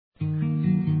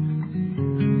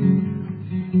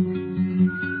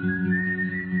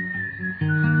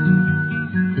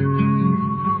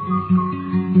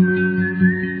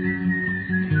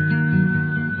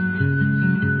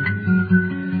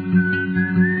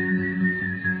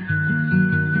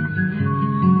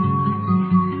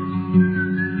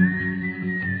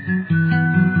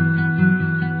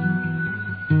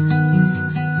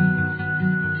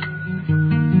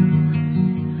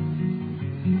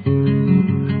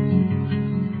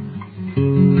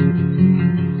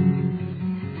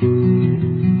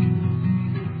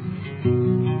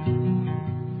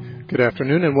Good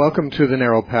afternoon and welcome to the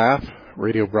Narrow Path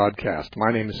radio broadcast.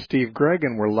 My name is Steve Gregg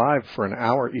and we're live for an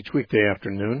hour each weekday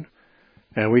afternoon.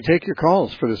 And we take your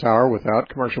calls for this hour without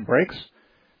commercial breaks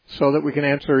so that we can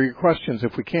answer your questions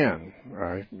if we can.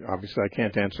 Obviously, I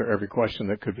can't answer every question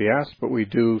that could be asked, but we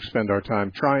do spend our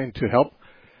time trying to help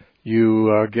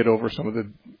you get over some of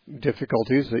the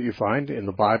difficulties that you find in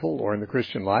the Bible or in the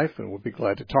Christian life, and we'll be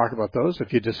glad to talk about those.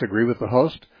 If you disagree with the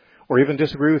host or even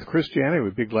disagree with Christianity,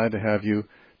 we'd be glad to have you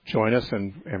join us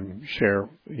and share,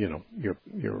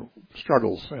 your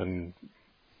struggles and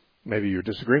maybe your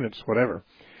disagreements, whatever.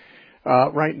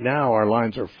 Right now, our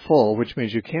lines are full, which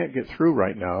means you can't get through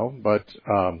right now, but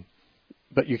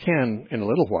you can in a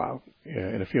little while.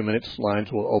 In a few minutes,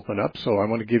 lines will open up, so I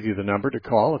want to give you the number to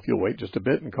call. If you'll wait just a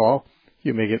bit and call,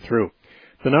 you may get through.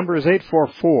 The number is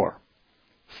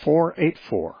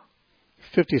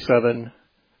 844-484-5737.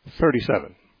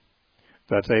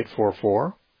 That's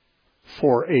 844-484-5737.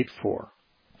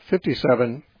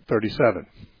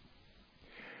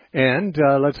 And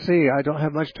let's see, I don't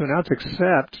have much to announce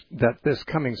except that this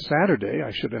coming Saturday,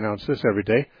 I should announce this every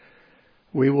day,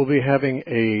 we will be having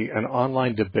an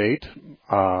online debate.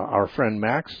 Our friend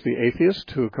Max, the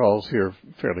atheist, who calls here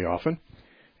fairly often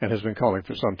and has been calling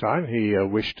for some time, he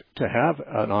wished to have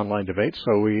an online debate,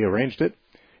 so we arranged it.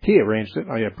 He arranged it,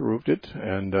 I approved it,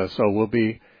 and so we'll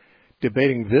be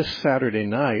debating this Saturday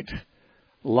night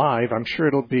live. I'm sure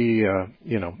it'll be,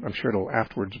 I'm sure it'll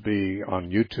afterwards be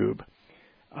on YouTube.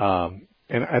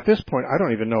 And at this point, I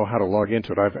don't even know how to log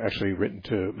into it. I've actually written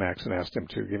to Max and asked him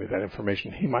to give me that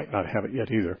information. He might not have it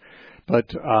yet either.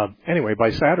 But anyway,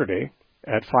 by Saturday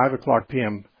at 5 o'clock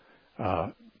p.m.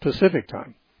 Pacific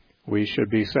time, we should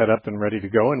be set up and ready to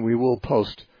go, and we will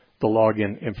post the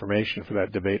login information for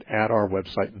that debate at our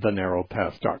website,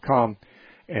 thenarrowpath.com,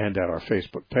 and at our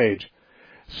Facebook page.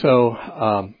 So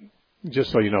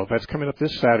just so you know, that's coming up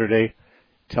this Saturday.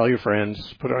 Tell your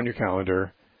friends, put it on your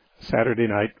calendar. Saturday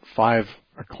night, 5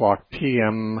 o'clock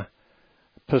p.m.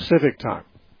 Pacific time.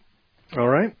 All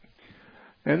right?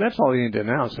 And that's all you need to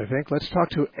announce, I think. Let's talk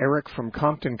to Eric from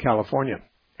Compton, California.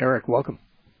 Eric, welcome.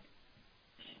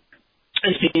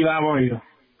 Hey, Steve, how are you?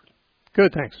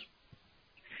 Good, thanks.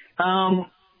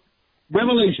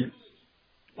 Revelation,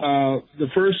 the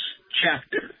first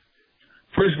chapter,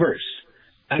 first verse.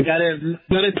 I got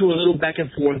into a little back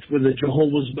and forth with the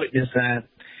Jehovah's Witness. I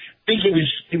think he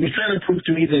was trying to prove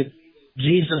to me that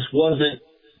Jesus wasn't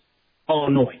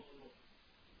all-knowing.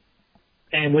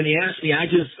 And when he asked me, I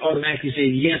just automatically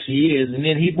said, yes, he is. And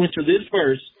then he went to this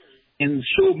verse and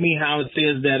showed me how it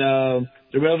says that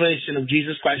the revelation of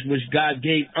Jesus Christ, which God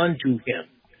gave unto him.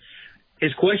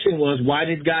 His question was, why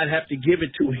did God have to give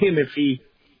it to him if he's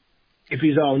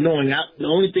all-knowing? The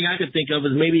only thing I could think of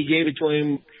is maybe he gave it to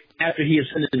him after he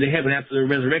ascended to heaven, after the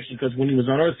resurrection, because when he was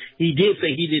on earth, he did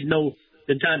say he didn't know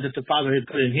the time that the Father had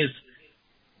put in his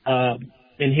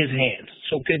hands.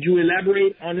 So could you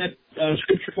elaborate on that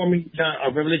scripture for me,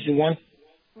 Revelation 1?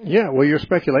 Yeah, well, your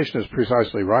speculation is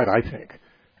precisely right, I think.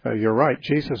 You're right.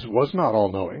 Jesus was not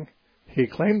all-knowing. He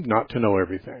claimed not to know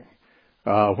everything.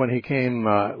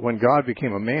 When God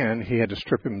became a man, he had to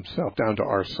strip himself down to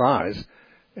our size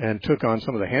and took on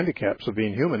some of the handicaps of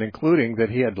being human, including that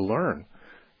he had to learn.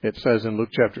 It says in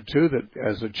Luke chapter 2 that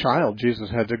as a child,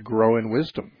 Jesus had to grow in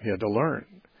wisdom. He had to learn.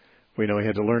 We know he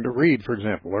had to learn to read, for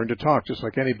example, learn to talk just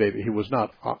like any baby. He was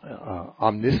not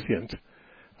omniscient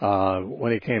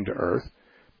when he came to earth,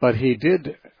 but he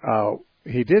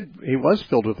was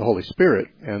filled with the Holy Spirit,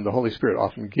 and the Holy Spirit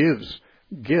often gives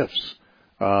gifts,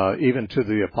 even to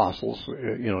the apostles.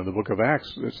 In the book of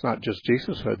Acts, it's not just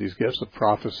Jesus who had these gifts of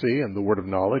prophecy and the word of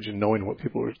knowledge and knowing what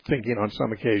people were thinking on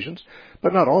some occasions,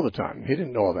 but not all the time. He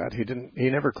didn't know all that. He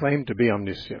never claimed to be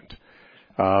omniscient.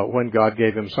 When God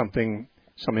gave him some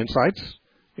insights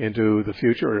into the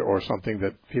future or something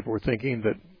that people were thinking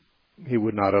that he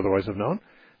would not otherwise have known,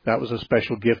 that was a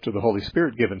special gift of the Holy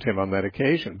Spirit given to him on that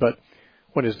occasion. But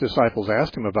when his disciples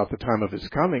asked him about the time of his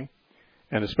coming,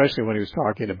 and especially when he was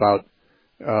talking about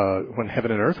when heaven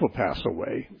and earth will pass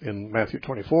away in Matthew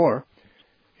 24,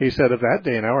 he said, of that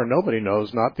day and hour nobody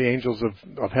knows, not the angels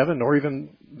of heaven nor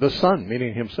even the Son,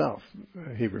 meaning himself.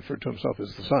 He referred to himself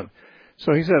as the Son.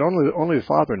 So he said only the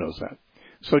Father knows that.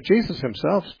 So Jesus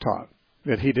himself taught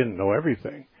that he didn't know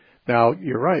everything. Now,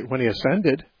 you're right. When he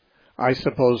ascended, I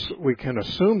suppose we can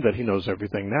assume that he knows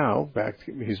everything now.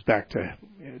 He's back to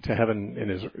heaven in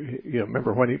his.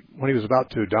 Remember when he was about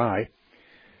to die,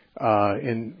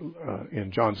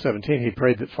 in John 17, he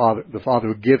prayed that the Father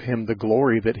would give him the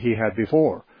glory that he had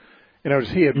before. In other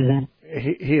words, he had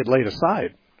laid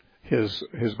aside his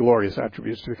glorious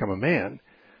attributes to become a man,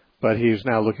 but he's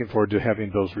now looking forward to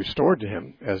having those restored to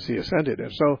him as he ascended.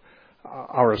 And so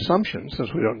our assumption,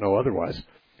 since we don't know otherwise,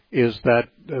 is that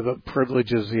the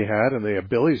privileges he had and the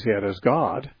abilities he had as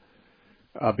God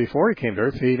before he came to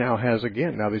earth, he now has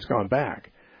again, now that he's gone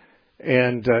back.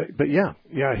 And but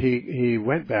he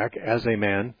went back as a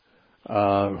man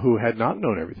who had not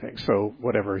known everything. So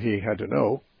whatever he had to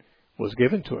know was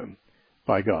given to him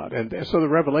by God. And so the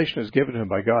revelation is given to him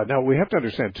by God. Now, we have to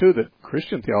understand, too, that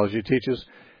Christian theology teaches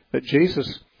that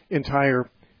Jesus' entire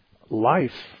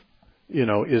life,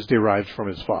 is derived from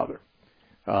his Father.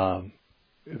 The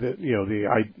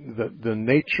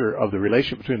nature of the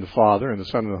relationship between the Father and the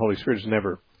Son and the Holy Spirit is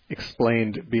never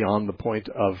explained beyond the point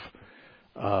of,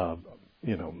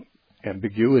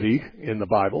 ambiguity in the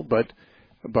Bible, but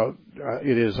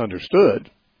it is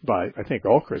understood by, I think,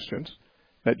 all Christians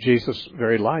that Jesus'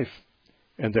 very life,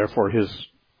 and therefore his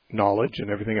knowledge and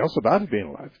everything else about his being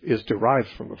alive, is derived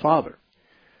from the Father.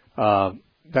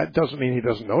 That doesn't mean he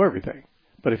doesn't know everything,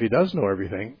 but if he does know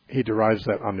everything, he derives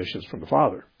that omniscience from the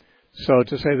Father. So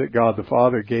to say that God the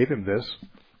Father gave him this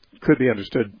could be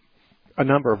understood a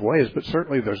number of ways, but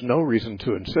certainly there's no reason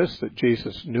to insist that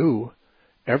Jesus knew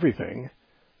everything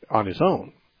on his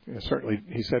own. Certainly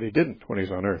he said he didn't when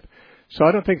he's on earth. So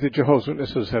I don't think that Jehovah's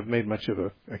Witnesses have made much of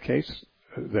a case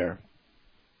there.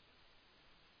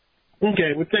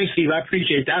 Okay, well, thanks, Steve. I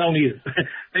appreciate that. I don't either.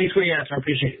 Thanks for your answer. I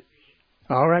appreciate it.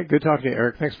 All right, good talking to you,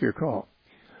 Eric. Thanks for your call.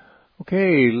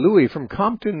 Okay, Louis from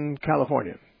Compton,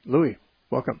 California. Louis,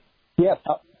 welcome. Yes,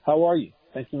 how are you?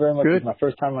 Thank you very much. Good. It's my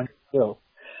first time on your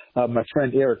show. My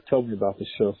friend Eric told me about the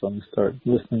show, so I'm going to start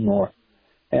listening more.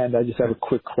 And I just have a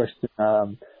quick question.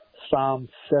 Psalm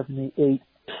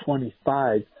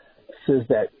 78:25 says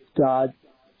that God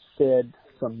fed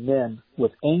some men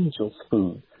with angels'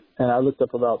 food. And I looked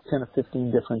up about 10 or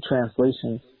 15 different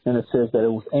translations, and it says that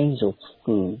it was angels'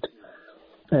 food.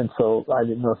 And so I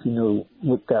didn't know if you knew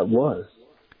what that was.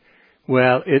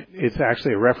 Well, it's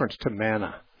actually a reference to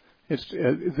manna.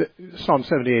 Psalm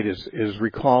 78 is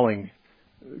recalling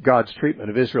God's treatment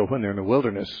of Israel when they're in the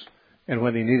wilderness, and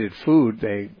when they needed food,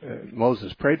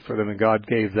 Moses prayed for them, and God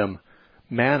gave them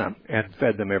manna and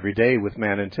fed them every day with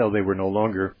manna until they were no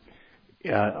longer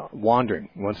wandering.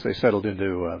 Once they settled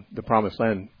into the Promised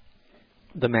Land,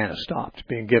 the manna stopped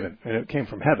being given, and it came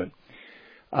from heaven.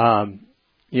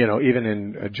 Even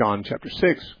in John chapter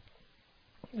 6,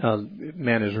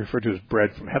 manna is referred to as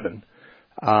bread from heaven.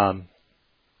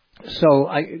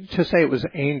 To say it was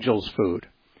angels' food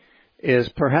is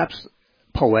perhaps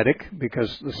poetic,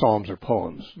 because the Psalms are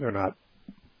poems. They're not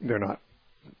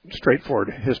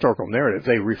straightforward historical narratives.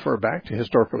 They refer back to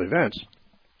historical events,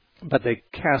 but they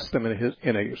cast them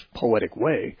in a poetic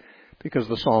way, because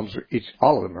the Psalms,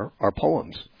 all of them are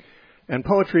poems. And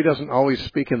poetry doesn't always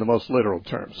speak in the most literal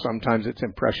terms. Sometimes it's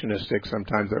impressionistic.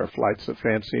 Sometimes there are flights of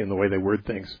fancy in the way they word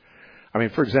things. I mean,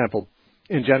 for example,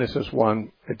 in Genesis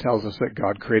 1, it tells us that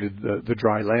God created the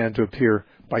dry land to appear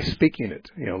by speaking it.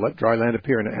 Let dry land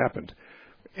appear, and it happened.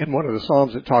 In one of the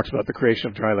Psalms, it talks about the creation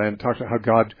of dry land. It talks about how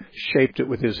God shaped it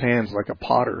with his hands like a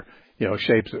potter,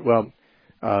 shapes it. Well,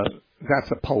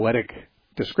 that's a poetic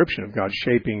description of God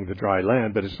shaping the dry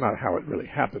land, but it's not how it really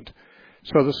happened.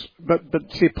 So but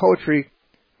see, poetry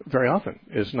very often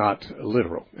is not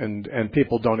literal, and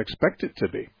people don't expect it to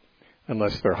be,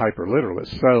 unless they're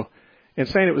hyper-literalists. So, in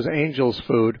saying it was angels'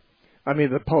 food, I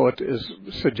mean, the poet is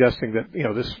suggesting that,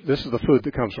 this is the food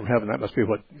that comes from heaven. That must be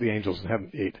what the angels in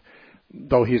heaven eat.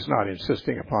 Though he's not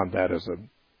insisting upon that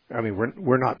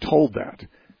we're not told that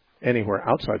anywhere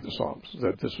outside the Psalms,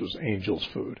 that this was angels'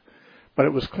 food. But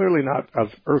it was clearly not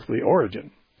of earthly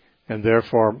origin, and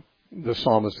therefore the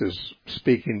psalmist is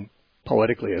speaking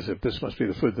poetically as if this must be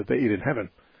the food that they eat in heaven,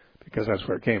 because that's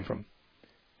where it came from.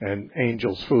 And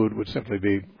angels' food would simply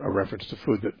be a reference to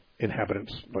food that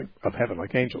inhabitants of heaven,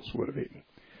 like angels, would have eaten.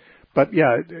 But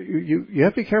yeah, you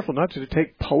have to be careful not to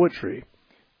take poetry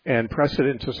and press it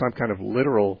into some kind of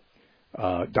literal,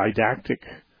 didactic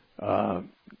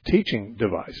teaching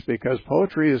device, because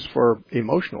poetry is for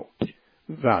emotional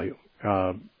value.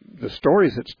 The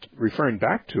stories it's referring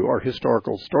back to are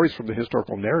historical stories from the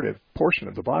historical narrative portion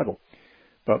of the Bible.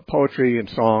 But poetry and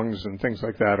songs and things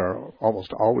like that are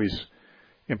almost always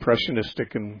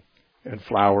impressionistic and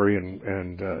flowery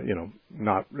and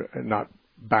not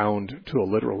bound to a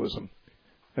literalism.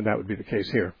 And that would be the case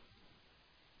here.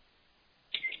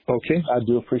 Okay, I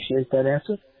do appreciate that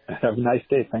answer. Have a nice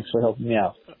day. Thanks for helping me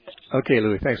out. Okay,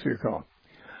 Louis, thanks for your call.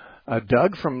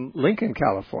 Doug from Lincoln,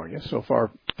 California. So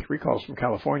far, 3 calls from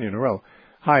California in a row.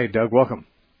 Hi, Doug. Welcome.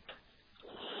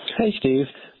 Hey, Steve.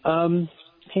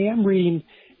 Hey, I'm reading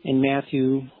in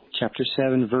Matthew chapter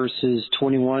 7, verses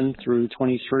 21 through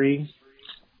 23.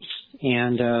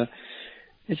 And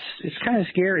it's kind of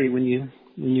scary when you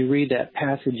when you read that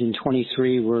passage in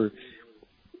 23 where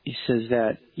he says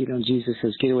that, Jesus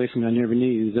says, "Get away from me, I never knew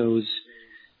you," those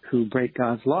who break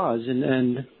God's laws.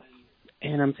 And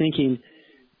I'm thinking,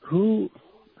 who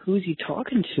is he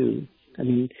talking to? I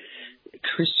mean,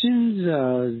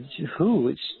 Christians,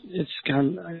 who? It's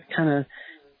kind of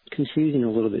confusing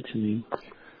a little bit to me.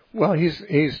 Well, he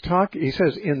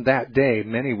says, "In that day,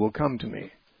 many will come to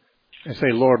me and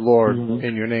say, Lord, Lord,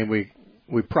 in your name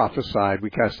we prophesied, we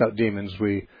cast out demons,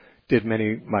 we did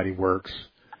many mighty works."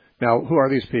 Now, who are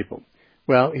these people?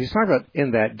 Well, he's talking about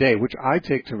in that day, which I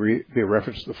take to be a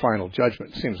reference to the final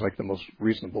judgment. It seems like the most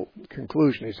reasonable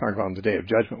conclusion. He's talking about on the day of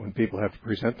judgment when people have to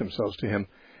present themselves to him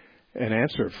and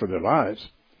answer for their lives.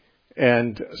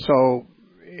 And so,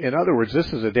 in other words,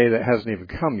 this is a day that hasn't even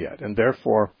come yet, and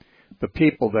therefore the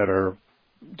people that are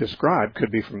described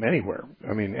could be from anywhere.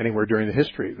 I mean, anywhere during the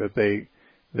history that they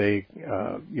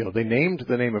named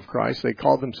the name of Christ, they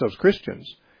called themselves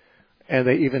Christians, and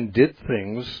they even did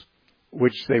things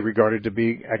which they regarded to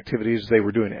be activities they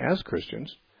were doing as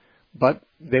Christians, but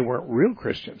they weren't real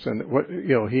Christians. And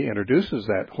he introduces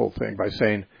that whole thing by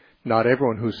saying, "Not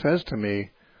everyone who says to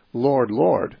me, 'Lord,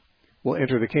 Lord,' will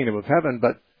enter the kingdom of heaven,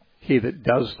 but he that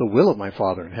does the will of my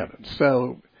Father in heaven."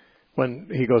 So when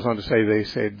he goes on to say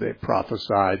they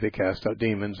prophesied, they cast out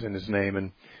demons in his name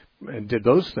and did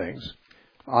those things,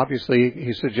 obviously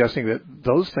he's suggesting that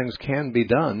those things can be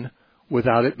done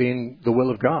without it being the will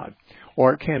of God,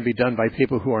 or it can be done by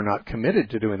people who are not committed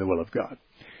to doing the will of God.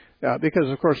 Because,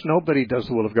 of course, nobody does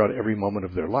the will of God every moment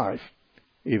of their life.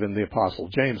 Even the Apostle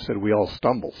James said we all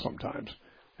stumble sometimes.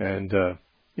 And,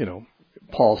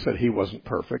 Paul said he wasn't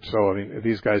perfect. So, I mean,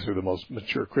 these guys are the most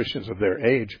mature Christians of their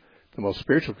age, the most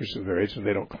spiritual Christians of their age, and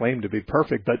they don't claim to be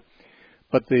perfect.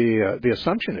 But the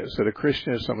assumption is that a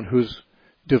Christian is someone who's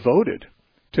devoted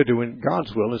to doing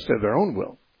God's will instead of their own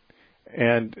will.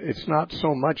 And it's not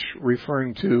so much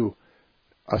referring to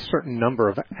a certain number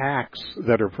of acts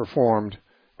that are performed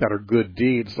that are good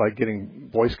deeds, like getting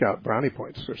Boy Scout brownie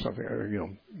points or something, or,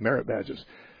 merit badges.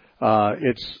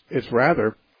 It's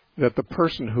rather that the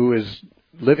person who is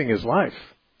living his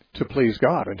life to please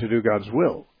God and to do God's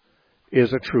will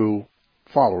is a true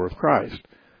follower of Christ.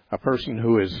 A person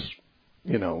who is,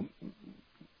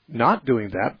 not doing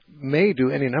that may do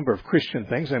any number of Christian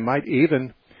things and might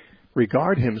even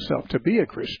regard himself to be a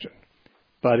Christian.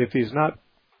 But if he's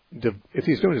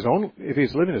living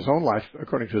his own life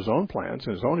according to his own plans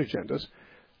and his own agendas,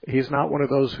 he's not one of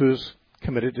those who's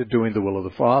committed to doing the will of the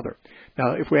Father.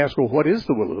 Now, if we ask, well, what is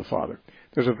the will of the Father?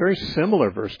 There's a very similar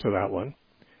verse to that one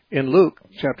in Luke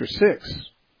chapter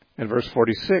 6 and verse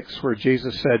 46, where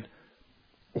Jesus said,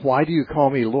 "Why do you call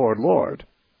me Lord, Lord,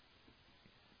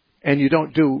 and you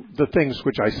don't do the things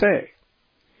which I say?"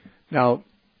 Now,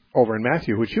 over in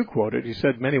Matthew, which you quoted, he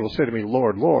said, "Many will say to me,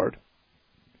 Lord, Lord."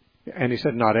 And he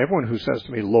said, "Not everyone who says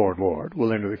to me, Lord, Lord,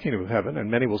 will enter the kingdom of heaven."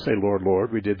 And many will say, "Lord,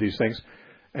 Lord, we did these things."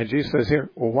 And Jesus says here,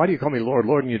 "Well, why do you call me Lord,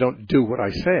 Lord, and you don't do what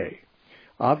I say?"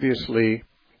 Obviously,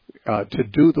 to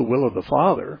do the will of the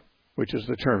Father, which is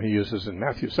the term he uses in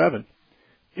Matthew 7,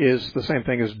 is the same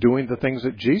thing as doing the things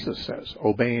that Jesus says,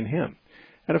 obeying him.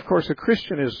 And of course, a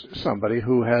Christian is somebody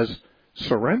who has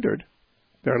surrendered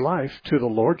their life to the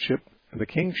lordship and the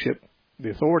kingship, the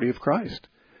authority of Christ.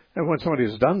 And when somebody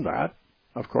has done that,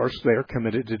 of course, they are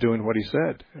committed to doing what he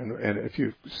said. And if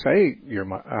you say,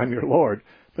 "I'm your Lord,"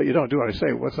 but you don't do what I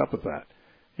say, what's up with that?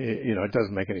 It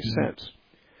doesn't make any sense.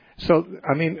 So,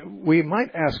 I mean, we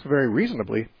might ask very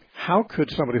reasonably, how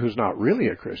could somebody who's not really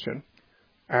a Christian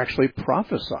actually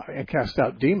prophesy and cast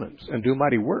out demons and do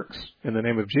mighty works in the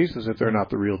name of Jesus if they're not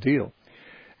the real deal?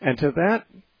 And to that,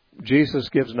 Jesus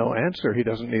gives no answer. He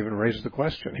doesn't even raise the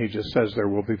question. He just says there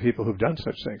will be people who've done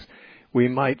such things. We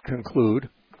might conclude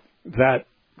that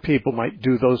people might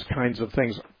do those kinds of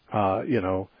things,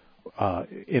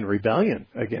 in rebellion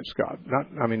against God.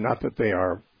 Not that they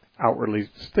are outwardly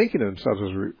thinking of themselves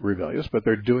as rebellious, but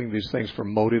they're doing these things for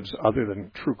motives other than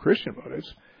true Christian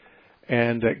motives,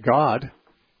 and that God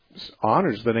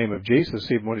honors the name of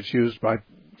Jesus even when it's used by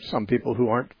some people who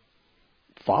aren't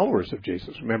followers of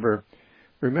Jesus. Remember,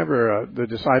 the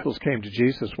disciples came to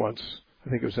Jesus once.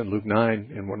 I think it was in Luke 9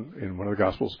 in one of the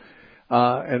Gospels.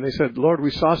 And they said, "Lord,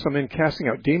 we saw some men casting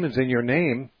out demons in your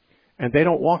name, and they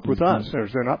don't walk with us.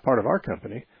 They're not part of our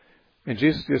company." And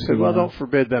Jesus just said, "Well, don't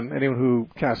forbid them. Anyone who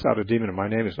casts out a demon in my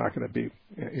name he's not going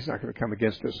to come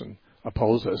against us and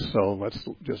oppose us. So let's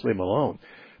just leave him alone."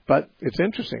 But it's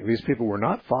interesting. These people were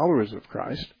not followers of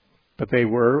Christ, but they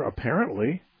were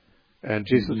apparently, and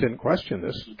Jesus didn't question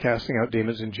this, casting out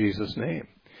demons in Jesus' name.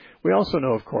 We also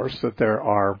know, of course, that there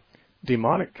are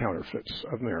demonic counterfeits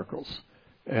of miracles.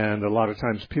 And a lot of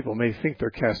times people may think they're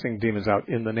casting demons out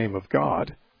in the name of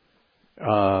God,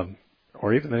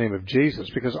 or even the name of Jesus,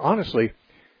 because honestly,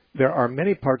 there are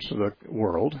many parts of the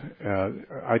world.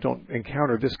 I don't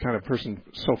encounter this kind of person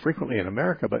so frequently in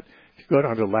America, but if you go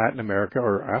down to Latin America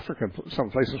or Africa,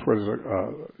 some places where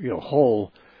there's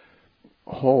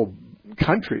whole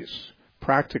countries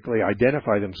practically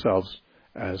identify themselves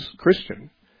as Christian,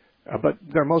 but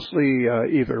they're mostly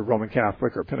either Roman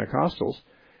Catholic or Pentecostals.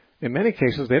 In many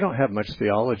cases, they don't have much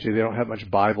theology, they don't have much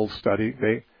Bible study,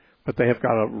 but they have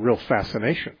got a real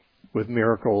fascination with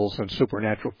miracles and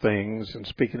supernatural things and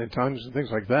speaking in tongues and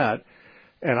things like that.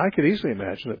 And I could easily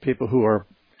imagine that people who are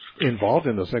involved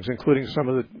in those things, including some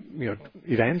of the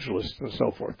evangelists and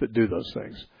so forth that do those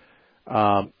things,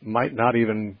 might not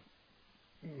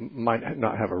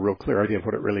have a real clear idea of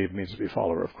what it really means to be a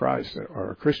follower of Christ or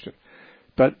a Christian.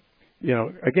 But,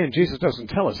 again, Jesus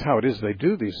doesn't tell us how it is they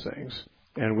do these things,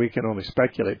 and we can only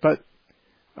speculate. But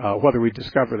whether we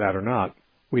discover that or not,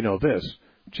 we know this.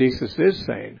 Jesus is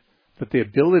saying that the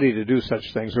ability to do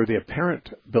such things, or the apparent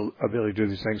ability to do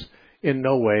these things, in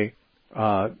no way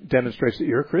demonstrates that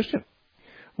you're a Christian.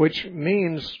 Which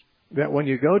means that when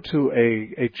you go to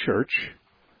a church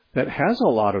that has a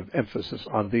lot of emphasis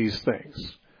on these things,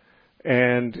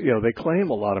 and they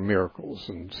claim a lot of miracles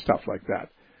and stuff like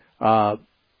that,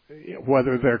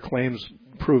 whether their claims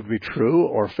prove to be true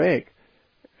or fake,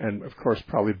 and of course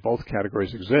probably both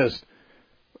categories exist,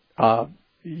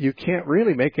 you can't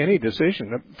really make any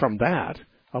decision from that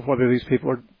of whether these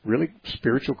people are really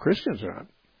spiritual Christians or not.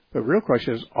 The real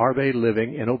question is, are they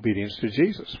living in obedience to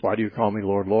Jesus? Why do you call me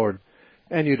Lord, Lord,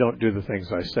 and you don't do the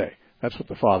things I say? That's what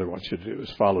the Father wants you to do,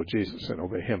 is follow Jesus and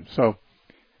obey Him. So,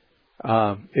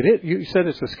 you said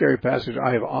it's a scary passage.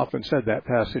 I have often said that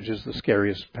passage is the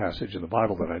scariest passage in the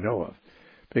Bible that I know of,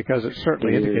 because it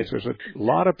certainly indicates there's a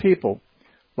lot of people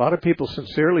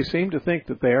sincerely seem to think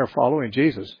that they are following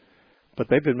Jesus, but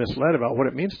they've been misled about what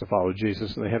it means to follow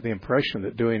Jesus, and they have the impression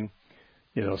that doing,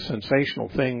 sensational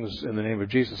things in the name of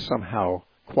Jesus somehow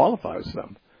qualifies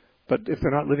them. But if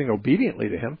they're not living obediently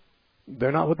to Him,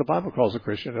 they're not what the Bible calls a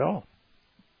Christian at all.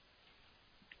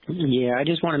 Yeah, I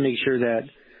just want to make sure that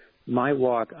my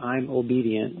walk, I'm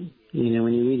obedient.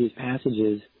 When you read these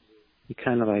passages, you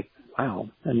kind of like, wow.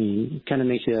 I mean, it kind of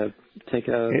makes you take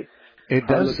a it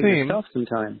does look seem at yourself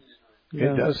sometimes.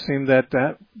 It does seem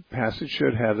that passage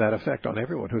should have that effect on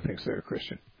everyone who thinks they're a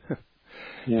Christian.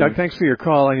 Yeah. Doug, thanks for your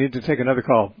call. I need to take another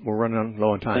call. We're running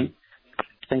low on time.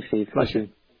 Thanks, Steve. Bless you.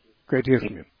 Great to hear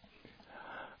from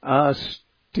you.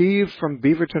 Steve from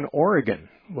Beaverton, Oregon.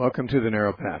 Welcome to the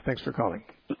Narrow Path. Thanks for calling.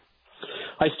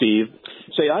 Hi, Steve.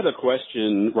 Say, I have a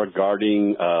question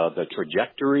regarding the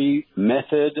trajectory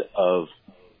method of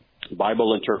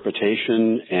Bible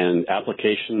interpretation and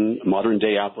application,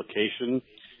 modern-day application.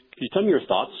 Can you tell me your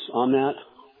thoughts on that?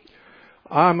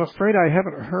 I'm afraid I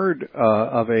haven't heard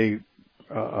of a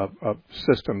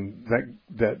system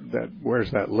that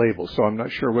wears that label, so I'm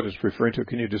not sure what it's referring to.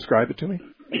 Can you describe it to me?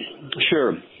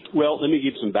 Sure. Well, let me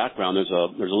give some background. There's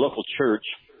a local church,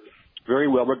 very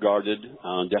well regarded,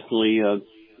 definitely a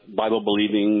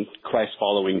Bible-believing,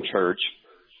 Christ-following church,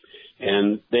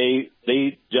 and they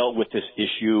dealt with this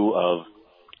issue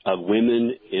of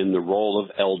women in the role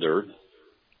of elder,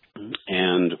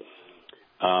 and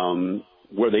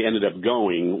where they ended up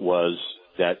going was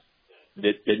that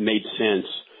it made sense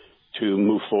to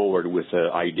move forward with the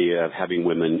idea of having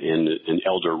women in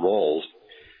elder roles.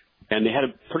 And they had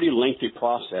a pretty lengthy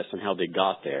process on how they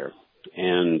got there.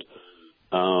 And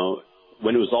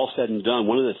when it was all said and done,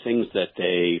 one of the things that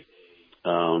they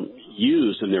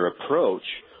used in their approach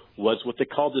was what they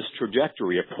called this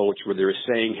trajectory approach, where they were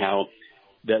saying how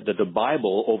that the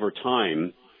Bible over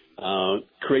time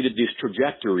created these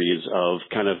trajectories of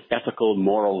kind of ethical,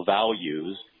 moral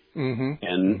values. Mm-hmm.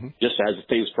 And just as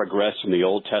things progress from the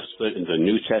Old Testament into the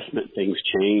New Testament, things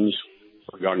change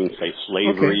regarding, say,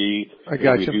 slavery. Okay. I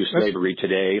got we you. do slavery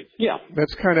today. Yeah.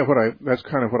 That's kind of what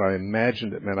I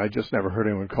imagined it meant. I just never heard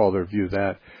anyone call their view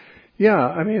that. Yeah,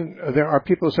 I mean, there are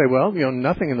people who say, well,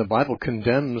 nothing in the Bible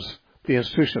condemns the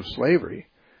institution of slavery,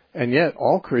 and yet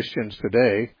all Christians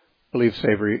today believe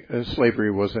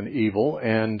slavery was an evil,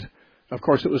 and of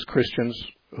course it was Christians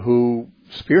who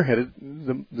spearheaded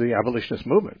the abolitionist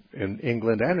movement in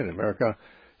England and in America.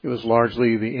 It was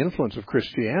largely the influence of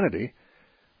Christianity,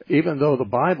 even though the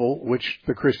Bible, which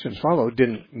the Christians followed,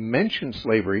 didn't mention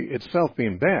slavery itself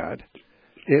being bad.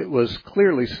 It was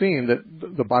clearly seen that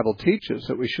the Bible teaches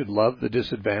that we should love the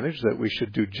disadvantaged, that we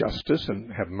should do justice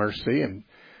and have mercy and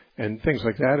things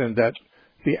like that, and that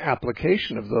the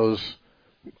application of those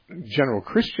general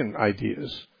Christian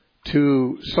ideas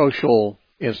to social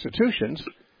institutions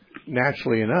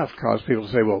naturally enough cause people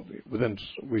to say, well, then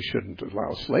we shouldn't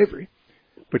allow slavery,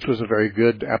 which was a very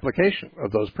good application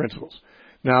of those principles.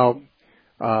 Now,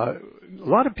 a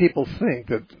lot of people think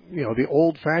that, the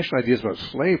old-fashioned ideas about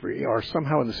slavery are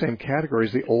somehow in the same category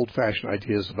as the old-fashioned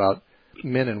ideas about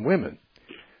men and women.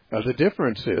 The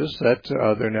difference is that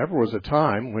there never was a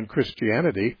time when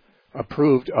Christianity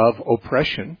approved of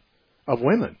oppression of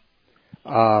women.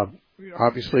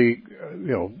 Obviously,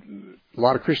 a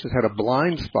lot of Christians had a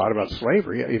blind spot about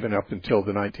slavery even up until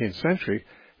the 19th century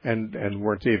and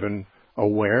weren't even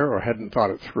aware or hadn't thought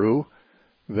it through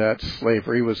that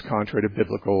slavery was contrary to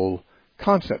biblical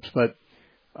concepts. But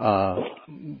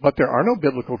there are no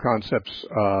biblical concepts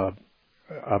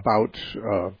about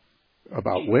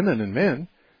women and men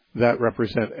that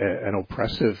represent an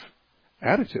oppressive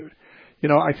attitude.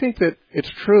 I think that it's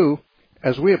true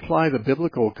as we apply the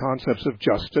biblical concepts of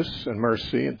justice and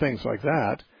mercy and things like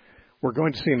that, we're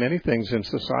going to see many things in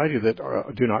society that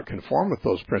do not conform with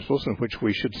those principles and which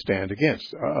we should stand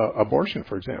against. Abortion,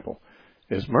 for example,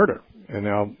 is murder. And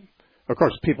now, of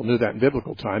course, people knew that in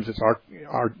biblical times. It's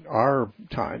our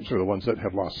times are the ones that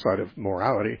have lost sight of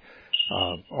morality.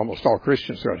 Almost all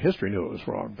Christians throughout history knew it was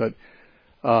wrong.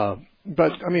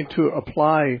 But I mean, to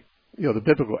apply, the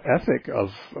biblical ethic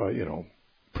of,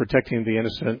 protecting the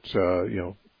innocent,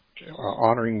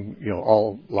 honoring,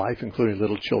 all life, including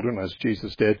little children, as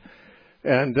Jesus did,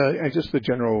 and just the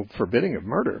general forbidding of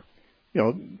murder.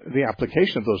 The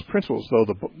application of those principles, though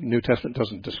the New Testament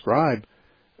doesn't describe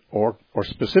or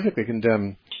specifically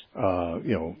condemn,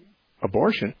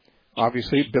 abortion,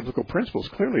 obviously biblical principles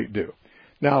clearly do.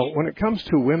 Now, when it comes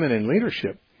to women in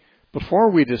leadership, before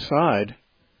we decide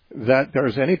that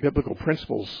there's any biblical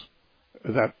principles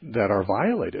that are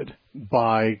violated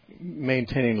by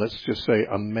maintaining, let's just say,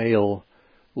 a male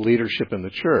leadership in the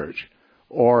church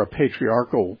or a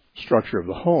patriarchal structure of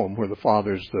the home where the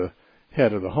father's the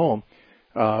head of the home,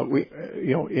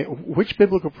 which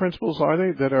biblical principles are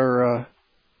they that are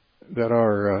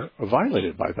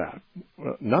violated by that?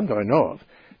 None that I know of.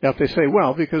 Now, if they say,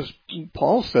 well, because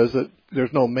Paul says that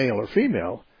there's no male or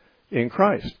female in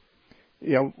Christ.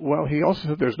 Well, he also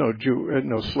said there's no Jew,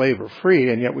 no slave or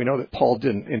free, and yet we know that Paul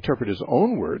didn't interpret his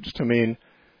own words to mean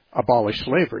abolish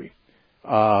slavery.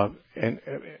 And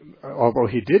although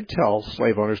he did tell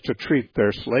slave owners to treat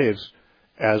their slaves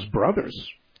as brothers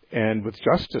and with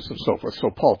justice and so forth, so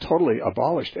Paul totally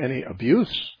abolished any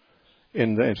abuse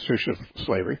in the institution of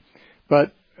slavery.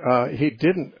 But he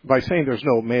didn't, by saying there's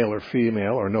no male or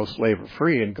female or no slave or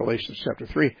free in Galatians chapter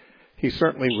 3, he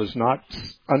certainly was not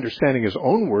understanding his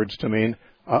own words to mean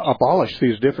abolish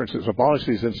these differences, abolish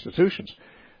these institutions.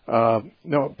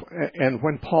 No, and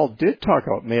when Paul did talk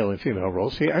about male and female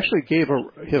roles, he actually gave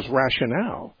his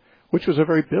rationale, which was a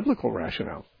very biblical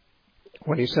rationale.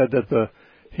 When he said that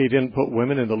he didn't put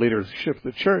women in the leadership of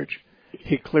the church,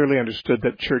 he clearly understood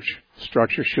that church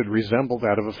structure should resemble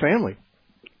that of a family,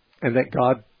 and that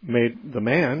God made the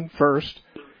man first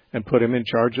and put him in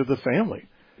charge of the family.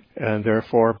 And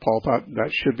therefore, Paul thought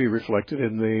that should be reflected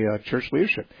in the church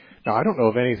leadership. Now, I don't know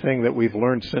of anything that we've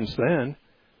learned since then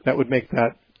that would make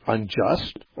that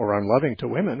unjust or unloving to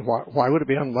women. Why would it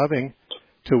be unloving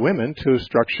to women to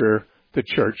structure the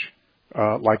church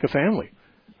like a family?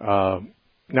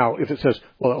 Now, if it says,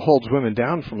 well, it holds women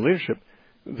down from leadership,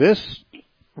 this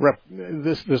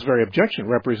very objection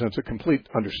represents a complete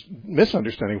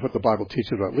misunderstanding of what the Bible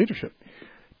teaches about leadership.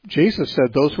 Jesus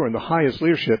said those who are in the highest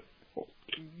leadership,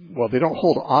 well, they don't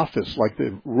hold office like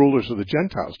the rulers of the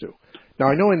Gentiles do. Now,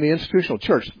 I know in the institutional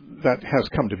church that has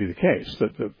come to be the case,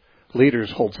 that the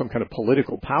leaders hold some kind of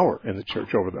political power in the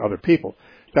church over the other people.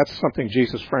 That's something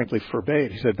Jesus frankly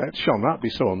forbade. He said, that shall not be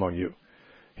so among you.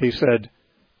 He said,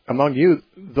 among you,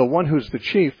 the one who's the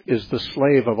chief is the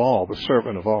slave of all, the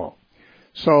servant of all.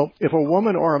 So if a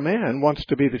woman or a man wants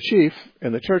to be the chief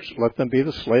in the church, let them be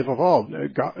the slave of all.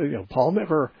 God, Paul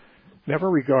never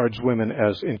regards women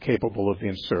as incapable of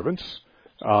being servants,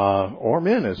 or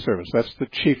men as servants. That's the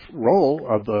chief role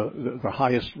of the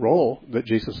highest role that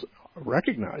Jesus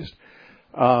recognized.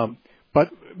 But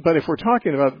if we're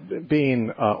talking about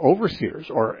being overseers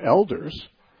or elders,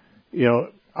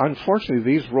 unfortunately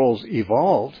these roles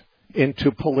evolved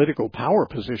into political power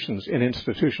positions in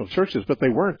institutional churches, but they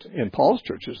weren't in Paul's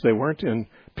churches. They weren't in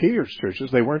Peter's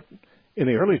churches. They weren't in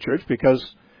the early church because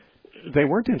they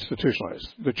weren't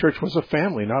institutionalized. The church was a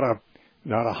family, not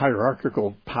a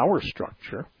hierarchical power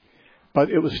structure. But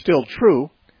it was still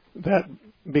true that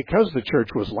because the church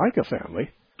was like a family,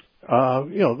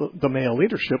 the male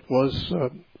leadership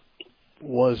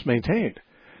was maintained.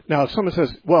 Now, if someone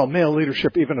says, well, male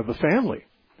leadership even of the family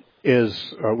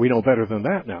is, we know better than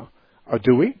that now.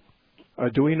 Do we?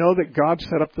 Do we know that God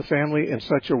set up the family in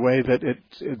such a way that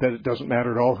it doesn't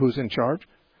matter at all who's in charge?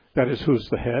 That is, who's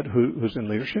the head, who's in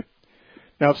leadership?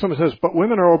 Now, if someone says, but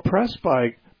women are oppressed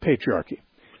by patriarchy.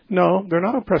 No, they're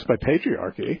not oppressed by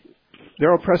patriarchy.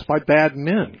 They're oppressed by bad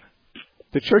men.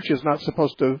 The church is not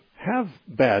supposed to have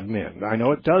bad men. I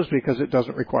know it does because it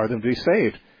doesn't require them to be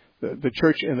saved. The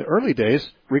church in the early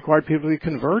days required people to be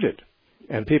converted.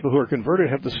 And people who are converted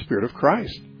have the Spirit of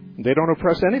Christ. They don't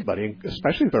oppress anybody,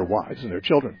 especially their wives and their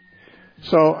children.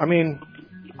 So, I mean,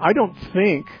 I don't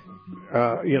think,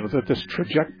 that this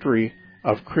trajectory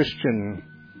of Christian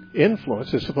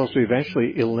influence is supposed to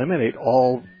eventually eliminate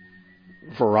all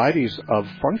varieties of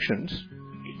functions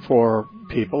for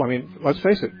people. I mean, let's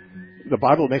face it, the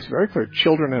Bible makes it very clear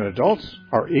children and adults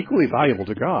are equally valuable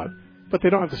to God, but they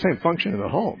don't have the same function in the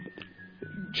home.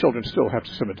 Children still have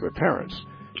to submit to their parents.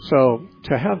 So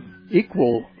to have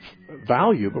equal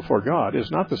value before God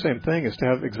is not the same thing as to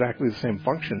have exactly the same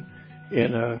function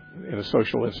in a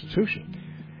social institution.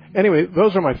 Anyway,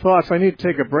 those are my thoughts. I need to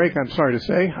take a break. I'm sorry to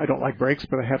say. I don't like breaks,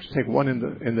 but I have to take one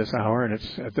in this hour, and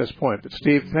it's at this point. But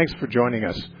Steve, thanks for joining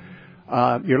us.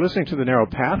 You're listening to The Narrow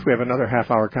Path. We have another half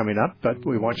hour coming up, but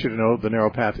we want you to know The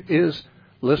Narrow Path is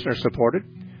listener-supported.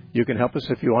 You can help us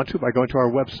if you want to by going to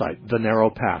our website,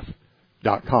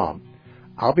 thenarrowpath.com.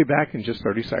 I'll be back in just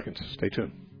 30 seconds. Stay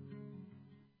tuned.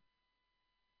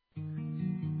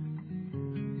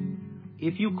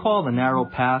 If you call The Narrow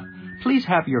Path, please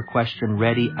have your question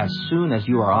ready as soon as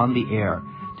you are on the air.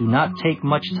 Do not take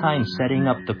much time setting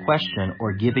up the question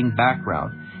or giving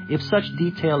background. If such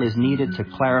detail is needed to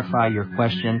clarify your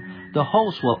question, the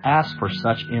host will ask for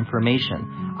such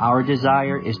information. Our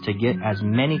desire is to get as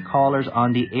many callers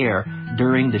on the air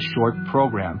during the short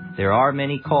program. There are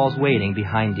many calls waiting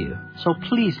behind you, so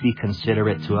please be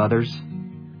considerate to others.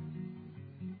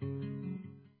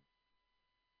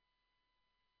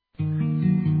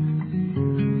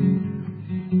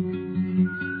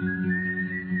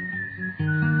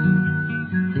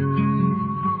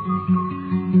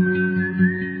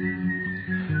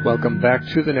 Welcome back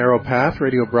to the Narrow Path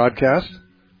radio broadcast.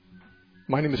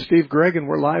 My name is Steve Gregg, and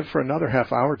we're live for another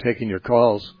half hour taking your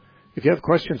calls. If you have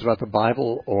questions about the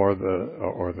Bible or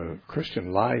the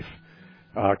Christian life,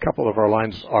 a couple of our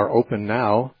lines are open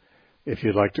now. If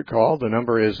you'd like to call, the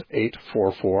number is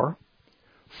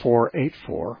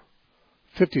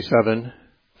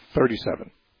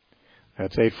 844-484-5737.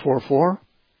 That's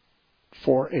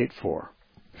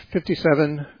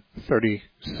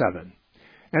 844-484-5737.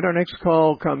 And our next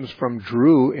call comes from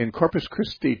Drew in Corpus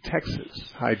Christi,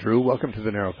 Texas. Hi, Drew. Welcome to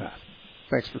the Narrow Path.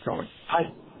 Thanks for calling. Hi,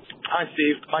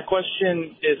 Steve. My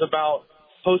question is about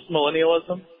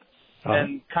postmillennialism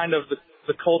and kind of the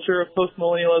culture of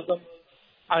postmillennialism.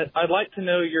 I'd like to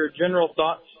know your general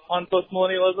thoughts on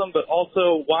postmillennialism, but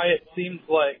also why it seems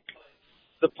like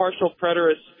the partial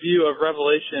preterist view of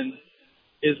Revelation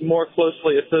is more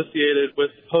closely associated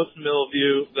with the post-mill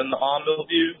view than the on-mill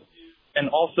view, and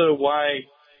also why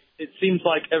it seems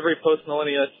like every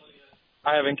postmillennialist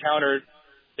I have encountered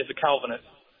is a Calvinist.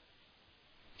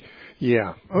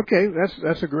 Yeah. Okay.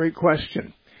 That's a great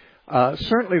question.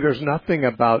 Certainly, there's nothing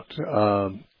about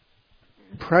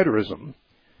preterism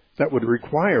that would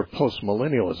require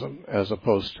postmillennialism as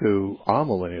opposed to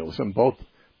amillennialism. Both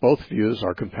views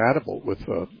are compatible with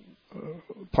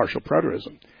partial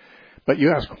preterism. But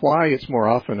you ask why it's more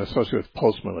often associated with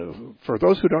postmillennialism. For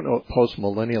those who don't know what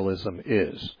postmillennialism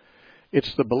is,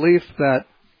 it's the belief that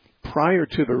prior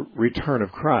to the return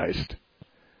of Christ,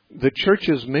 the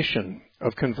church's mission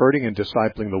of converting and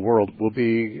discipling the world will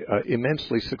be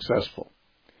immensely successful,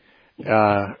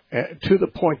 to the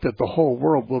point that the whole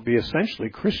world will be essentially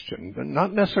Christian, but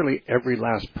not necessarily every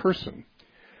last person,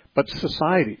 but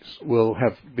societies will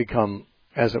have become,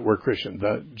 as it were, Christian.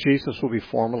 Jesus will be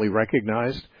formally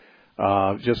recognized,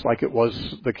 just like it was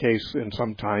the case in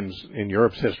some times in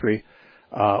Europe's history,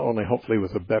 only hopefully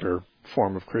with a better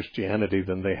form of Christianity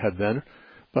than they had then.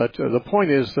 But the point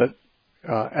is that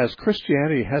as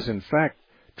Christianity has in fact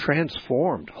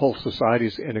transformed whole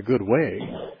societies in a good way,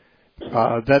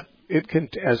 that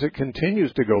as it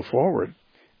continues to go forward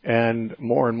and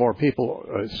more people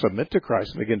submit to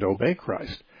Christ and begin to obey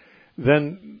Christ,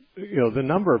 then the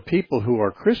number of people who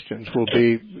are Christians will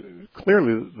be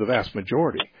clearly the vast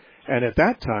majority. And at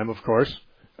that time, of course,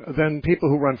 then people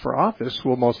who run for office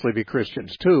will mostly be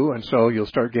Christians too, and so you'll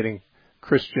start getting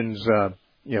Christians,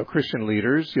 Christian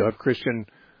leaders. You'll have Christian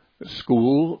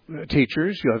school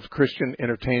teachers. You'll have Christian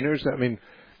entertainers. I mean,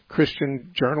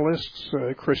 Christian journalists,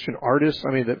 Christian artists.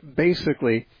 I mean, that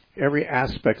basically every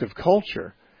aspect of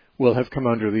culture will have come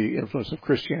under the influence of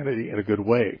Christianity in a good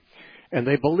way. And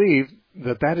they believe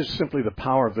that is simply the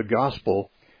power of the gospel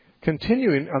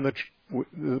continuing on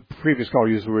the previous caller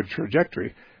used the word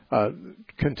trajectory,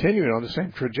 continuing on the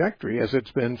same trajectory as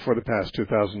it's been for the past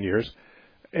 2,000 years,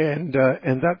 and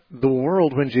that the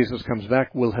world when Jesus comes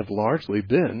back will have largely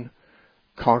been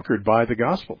conquered by the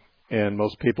gospel, and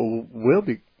most people will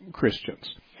be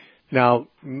Christians. Now,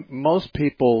 most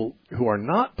people who are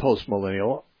not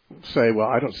postmillennial say, well,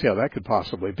 I don't see how that could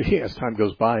possibly be. As time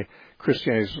goes by,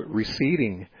 Christianity is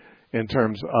receding in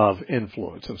terms of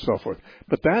influence and so forth.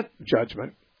 But that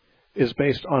judgment is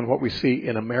based on what we see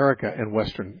in America and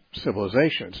Western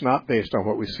civilization. It's not based on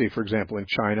what we see, for example, in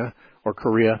China or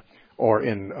Korea or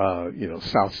in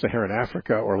South Saharan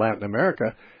Africa or Latin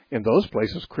America. In those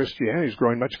places, Christianity is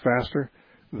growing much faster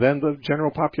than the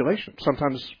general population,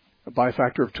 sometimes by a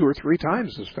factor of 2 or 3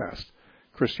 times as fast.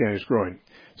 Christianity is growing.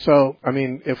 So, I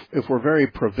mean, if we're very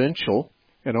provincial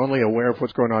and only aware of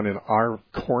what's going on in our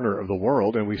corner of the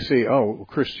world, and we see, oh,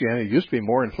 Christianity used to be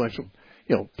more influential,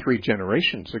 3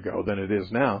 generations ago than it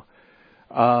is now,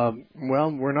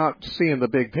 well, we're not seeing the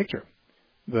big picture.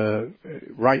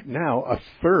 Right now, a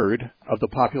third of the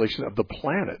population of the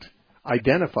planet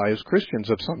identify as Christians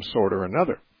of some sort or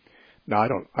another. Now, I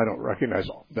don't recognize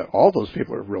that all those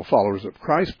people are real followers of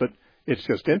Christ, but it's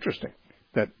just interesting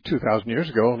that 2,000 years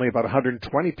ago, only about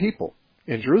 120 people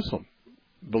in Jerusalem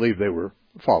believed they were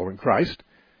following Christ,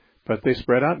 but they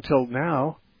spread out until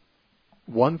now.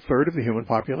 1/3 of the human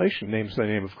population names the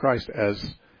name of Christ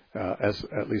as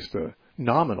at least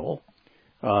nominal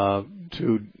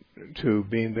to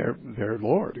being their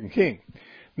Lord and King.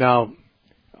 Now,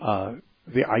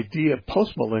 the idea of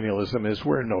postmillennialism is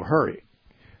we're in no hurry.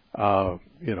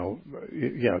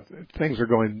 Things are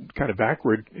going kind of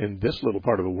backward in this little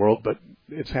part of the world, but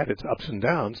it's had its ups and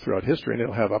downs throughout history, and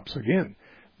it'll have ups again.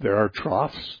 There are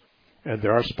troughs and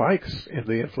there are spikes in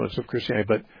the influence of Christianity,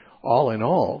 but all in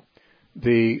all,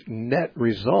 the net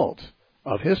result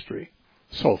of history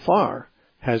so far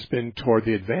has been toward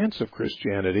the advance of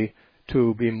Christianity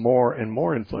to be more and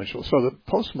more influential. So the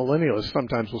postmillennialists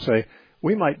sometimes will say,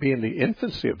 we might be in the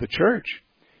infancy of the church.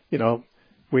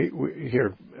 We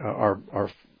hear our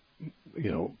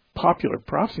popular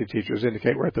prophecy teachers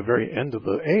indicate we're at the very end of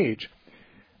the age,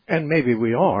 and maybe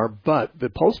we are, but the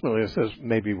postmillennialist says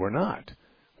maybe we're not.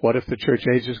 What if the church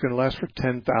age is going to last for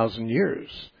 10,000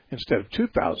 years instead of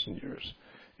 2,000 years?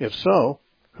 If so,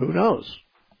 who knows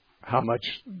how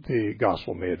much the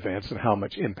gospel may advance and how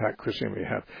much impact Christianity may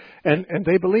have. And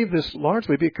they believe this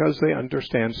largely because they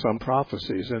understand some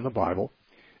prophecies in the Bible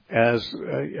as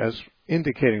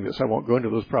indicating this. I won't go into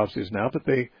those prophecies now, but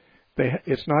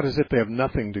it's not as if they have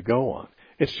nothing to go on.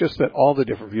 It's just that all the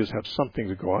different views have something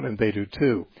to go on, and they do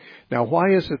too. Now,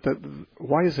 why is it that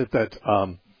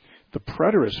the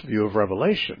preterist view of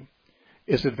Revelation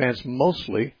is advanced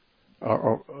mostly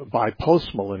by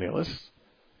postmillennialists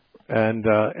and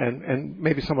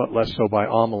maybe somewhat less so by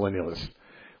amillennialists?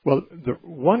 Well, the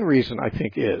one reason I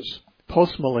think is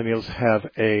postmillennials have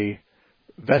a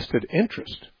vested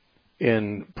interest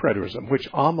in preterism, which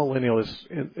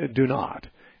amillennialists do not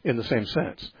in the same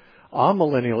sense.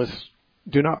 Amillennialists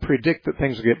do not predict that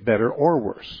things will get better or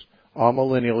worse.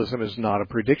 Amillennialism is not a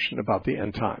prediction about the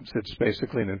end times. It's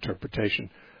basically an interpretation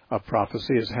of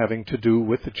prophecy as having to do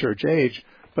with the church age,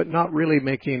 but not really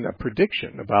making a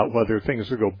prediction about whether things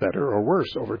will go better or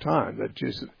worse over time. That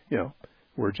just,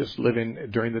 we're just living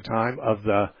during the time of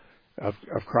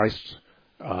Christ's,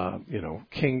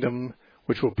 kingdom,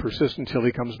 which will persist until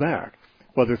he comes back.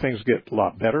 Whether things get a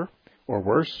lot better or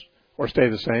worse or stay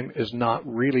the same is not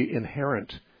really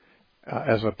inherent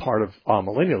as a part of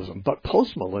amillennialism. But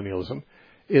postmillennialism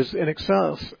is in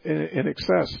itself,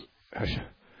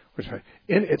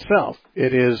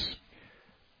 it is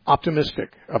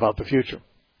optimistic about the future.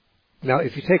 Now,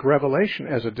 if you take Revelation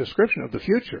as a description of the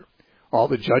future, all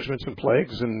the judgments and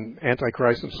plagues and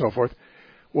Antichrist and so forth,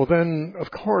 well then, of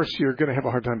course, you're going to have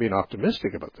a hard time being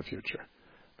optimistic about the future,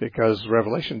 because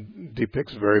Revelation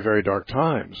depicts very, very dark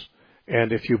times.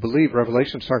 And if you believe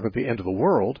Revelation's talking about the end of the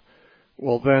world,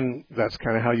 well then that's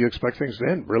kind of how you expect things to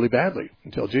end, really badly,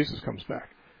 until Jesus comes back.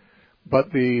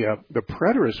 But the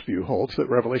preterist view holds that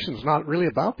Revelation is not really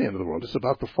about the end of the world. It's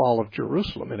about the fall of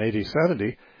Jerusalem in AD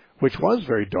 70, which was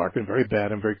very dark and very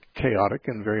bad and very chaotic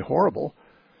and very horrible.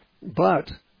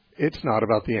 But it's not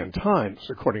about the end times,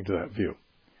 according to that view.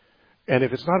 And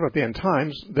if it's not about the end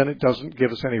times, then it doesn't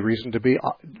give us any reason to be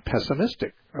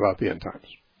pessimistic about the end times.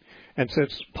 And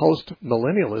since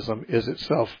post-millennialism is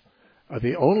itself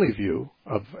the only view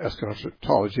of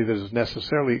eschatology that is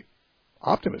necessarily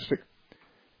optimistic,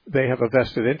 they have a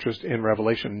vested interest in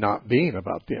Revelation not being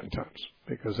about the end times,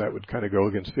 because that would kind of go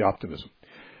against the optimism.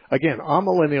 Again,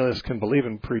 amillennialists can believe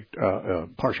in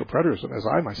partial preterism, as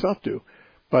I myself do,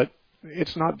 but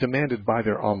it's not demanded by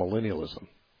their amillennialism.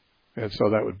 And so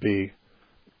that'd be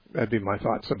my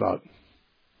thoughts about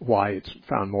why it's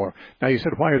found more. Now, you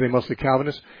said, why are they mostly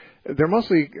Calvinists? They're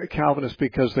mostly Calvinists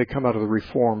because they come out of the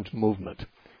Reformed movement.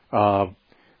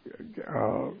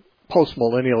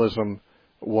 Postmillennialism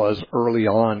was early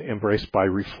on embraced by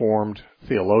Reformed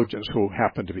theologians who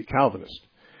happened to be Calvinists.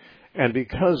 And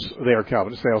because they are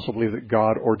Calvinists, they also believe that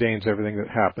God ordains everything that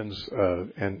happens,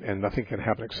 and nothing can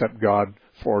happen except God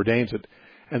foreordains it.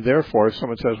 And therefore, if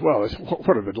someone says, well,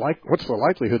 what's the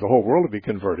likelihood the whole world will be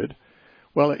converted?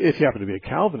 Well, if you happen to be a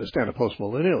Calvinist and a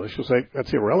postmillennialist, you'll say,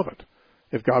 that's irrelevant.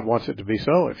 If God wants it to be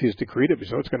so, if He's decreed it to be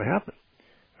so, it's going to happen.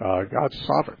 God's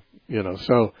sovereign,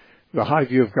 So the high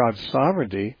view of God's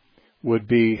sovereignty would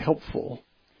be helpful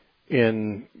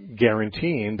in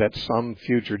guaranteeing that some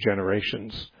future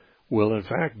generations will in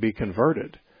fact be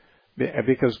converted.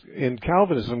 Because in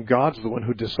Calvinism, God's the one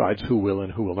who decides who will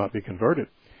and who will not be converted.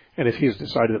 And if He's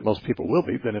decided that most people will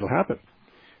be, then it'll happen.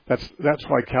 That's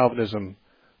why Calvinism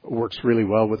works really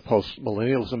well with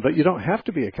postmillennialism. But you don't have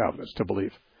to be a Calvinist to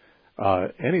believe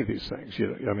any of these things.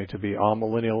 To be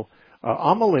amillennial.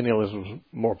 Amillennialism is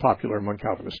more popular among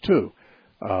Calvinists too.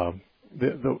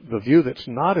 The view that's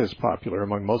not as popular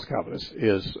among most Calvinists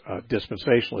is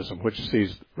dispensationalism, which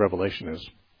sees Revelation as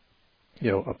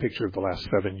a picture of the last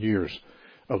 7 years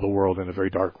of the world, and a very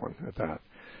dark one at that.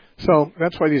 So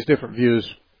that's why these different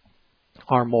views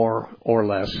are more or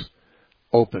less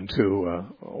open to,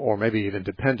 or maybe even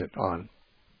dependent on,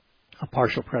 a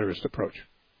partial preterist approach.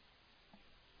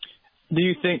 Do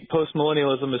you think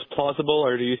postmillennialism is plausible,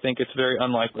 or do you think it's very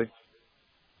unlikely?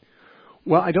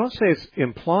 Well, I don't say it's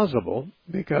implausible,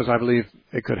 because I believe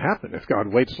it could happen. If God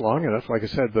waits long enough, like I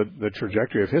said, the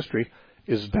trajectory of history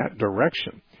is that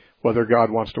direction. Whether God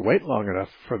wants to wait long enough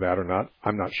for that or not,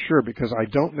 I'm not sure, because I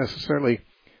don't necessarily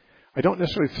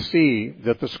see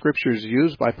that the scriptures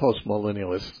used by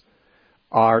postmillennialists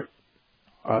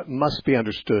must be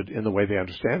understood in the way they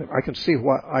understand them. I can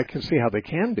see how they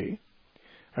can be.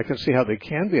 I can see how they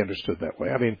can be understood that way.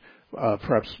 I mean,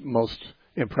 perhaps most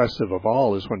impressive of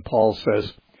all is when Paul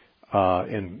says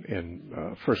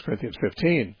in 1 Corinthians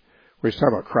 15, where he's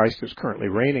talking about Christ is currently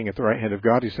reigning at the right hand of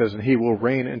God. He says, and He will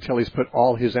reign until He's put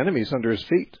all His enemies under His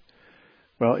feet.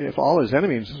 Well, if all His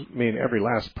enemies mean every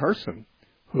last person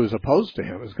who is opposed to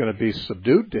Him is going to be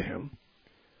subdued to Him,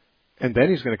 and then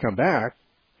He's going to come back,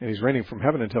 and He's reigning from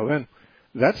heaven until then,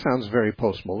 that sounds very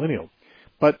postmillennial.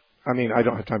 But, I mean, I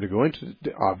don't have time to go into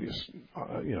the obvious,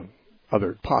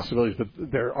 other possibilities, but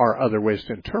there are other ways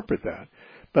to interpret that.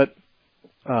 But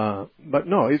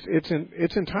no,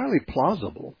 it's entirely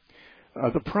plausible.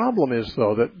 The problem is,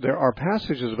 though, that there are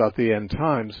passages about the end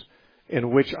times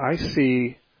in which I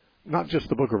see not just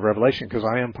the book of Revelation, because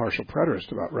I am partial preterist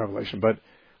about Revelation, but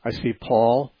I see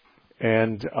Paul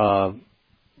and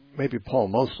maybe Paul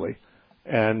mostly,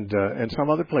 and some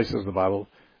other places in the Bible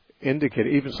indicate,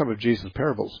 even some of Jesus'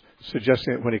 parables,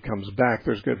 suggesting that when He comes back,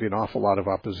 there's going to be an awful lot of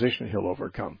opposition He'll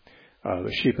overcome.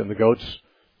 The sheep and the goats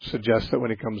suggest that when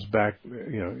He comes back,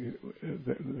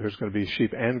 there's going to be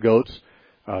sheep and goats.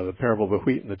 The parable of the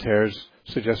wheat and the tares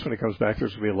suggests when He comes back,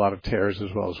 there's going to be a lot of tares as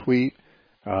well as wheat,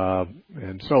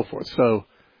 and so forth. So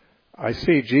I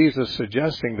see Jesus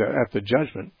suggesting that at the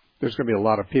judgment, there's going to be a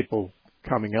lot of people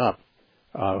coming up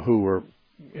who were,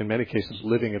 in many cases,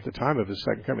 living at the time of His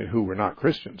second coming, who were not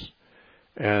Christians.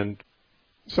 And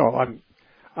so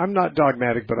I'm not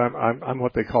dogmatic, but I'm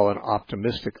what they call an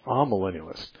optimistic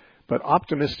amillennialist. But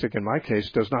optimistic in my case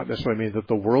does not necessarily mean that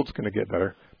the world's going to get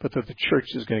better, but that the church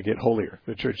is going to get holier.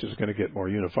 The church is going to get more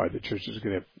unified. The church is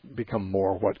going to become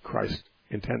more what Christ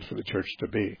intends for the church to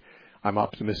be. I'm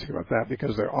optimistic about that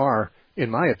because there are, in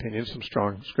my opinion, some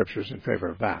strong scriptures in favor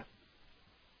of that.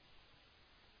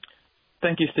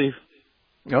 Thank you, Steve.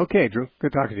 Okay, Drew.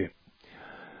 Good talking to you.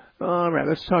 All right,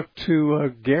 let's talk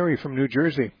to Gary from New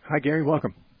Jersey. Hi, Gary.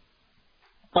 Welcome.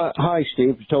 Hi,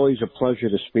 Steve. It's always a pleasure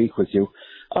to speak with you.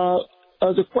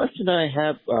 The question I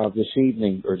have this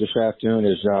evening or this afternoon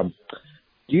is,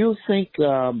 do you think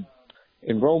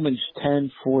in Romans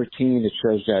 10:14 it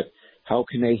says that how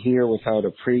can they hear without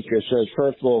a preacher? It says,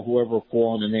 first of all, whoever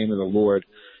call on the name of the Lord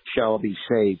shall be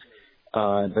saved.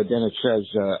 But then it says,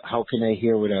 how can they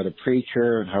hear without a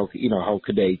preacher? And how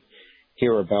could they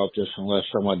hear about this unless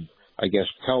someone, I guess,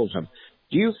 tells them?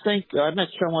 Do you think, I met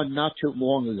someone not too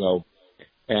long ago,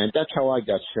 and that's how I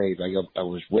got saved. I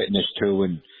was witness to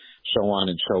and so on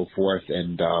and so forth.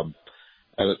 And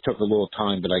it took a little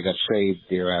time, but I got saved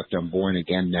thereafter. I'm born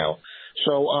again now.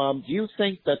 So do you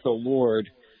think that the Lord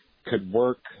could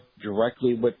work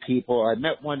directly with people? I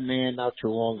met one man not too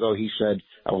long ago. He said,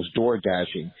 I was door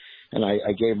dashing, and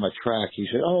I gave him a tract. He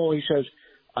said,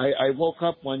 I woke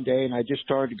up one day and I just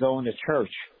started going to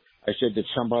church. I said, did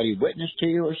somebody witness to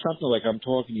you or something? Like I'm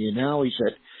talking to you now. He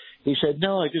said,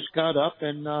 no, I just got up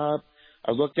and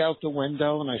I looked out the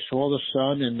window and I saw the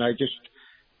sun and I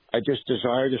just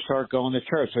desired to start going to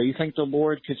church. So you think the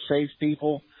Lord could save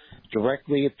people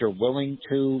directly if they're willing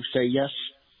to say yes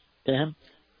to him?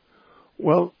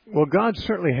 Well, God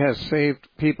certainly has saved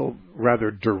people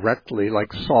rather directly,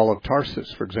 like Saul of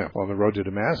Tarsus, for example, on the road to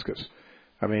Damascus.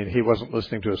 I mean, he wasn't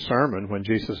listening to a sermon when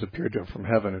Jesus appeared to him from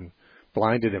heaven and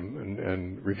blinded him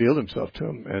and revealed himself to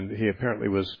him, and he apparently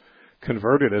was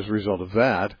converted as a result of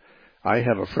that. I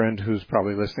have a friend who's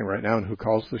probably listening right now and who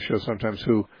calls the show sometimes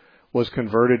who was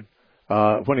converted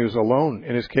when he was alone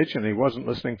in his kitchen. He wasn't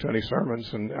listening to any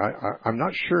sermons, and I'm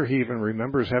not sure he even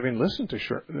remembers having listened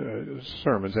to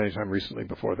sermons anytime recently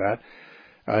before that.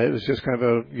 It was just kind of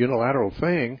a unilateral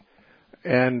thing.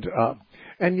 And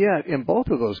yet, in both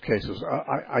of those cases,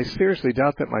 I seriously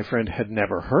doubt that my friend had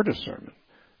never heard a sermon.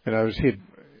 He'd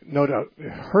no doubt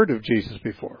heard of Jesus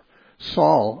before.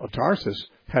 Saul of Tarsus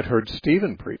had heard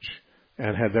Stephen preach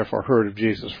and had therefore heard of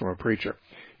Jesus from a preacher.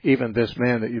 Even this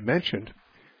man that you mentioned,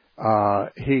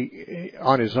 he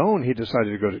on his own, he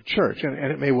decided to go to church. And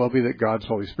it may well be that God's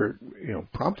Holy Spirit,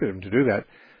 prompted him to do that.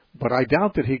 But I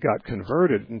doubt that he got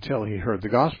converted until he heard the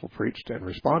gospel preached and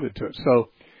responded to it. So,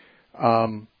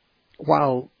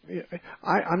 while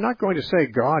I'm not going to say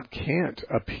God can't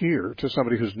appear to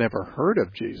somebody who's never heard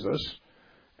of Jesus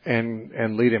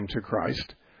and lead him to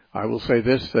Christ, I will say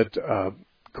this, that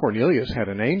Cornelius had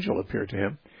an angel appear to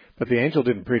him, but the angel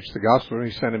didn't preach the gospel.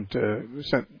 He sent him to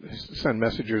send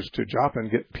messengers to Joppa and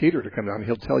get Peter to come down.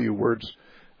 He'll tell you words,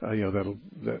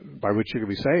 by which you can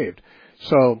be saved.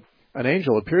 So an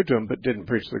angel appeared to him, but didn't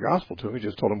preach the gospel to him. He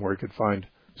just told him where he could find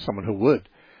someone who would.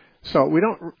 So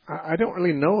I don't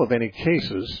really know of any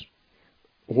cases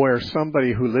where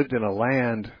somebody who lived in a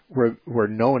land where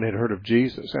no one had heard of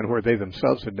Jesus and where they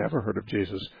themselves had never heard of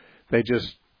Jesus, they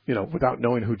just, without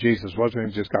knowing who Jesus was, they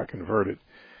just got converted.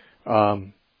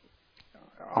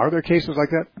 Are there cases like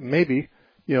that? Maybe.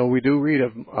 We do read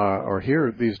of or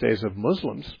hear these days of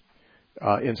Muslims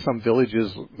in some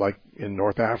villages like in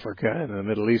North Africa and in the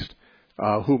Middle East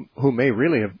who may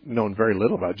really have known very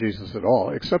little about Jesus at all,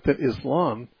 except that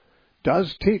Islam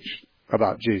does teach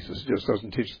about Jesus. It just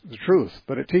doesn't teach the truth,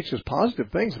 but it teaches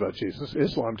positive things about Jesus.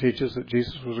 Islam teaches that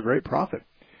Jesus was a great prophet.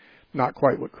 Not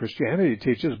quite what Christianity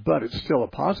teaches, but it's still a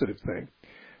positive thing.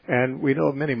 And we know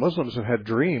of many Muslims have had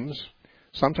dreams.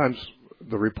 Sometimes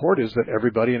the report is that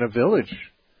everybody in a village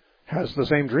has the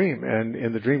same dream, and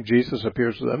in the dream Jesus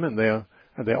appears to them, and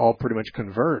they all pretty much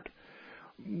convert.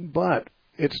 But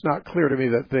it's not clear to me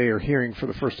that they are hearing for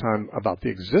the first time about the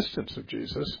existence of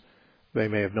Jesus. They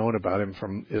may have known about him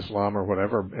from Islam or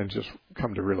whatever and just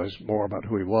come to realize more about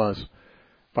who he was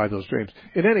by those dreams.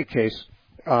 In any case,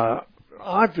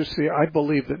 obviously, I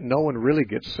believe that no one really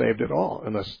gets saved at all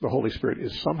unless the Holy Spirit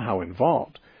is somehow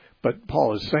involved. But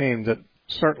Paul is saying that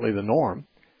certainly the norm,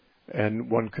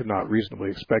 and one could not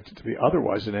reasonably expect it to be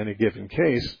otherwise in any given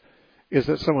case, is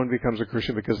that someone becomes a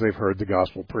Christian because they've heard the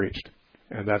gospel preached.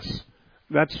 And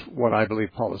that's what I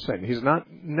believe Paul is saying. He's not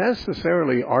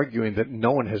necessarily arguing that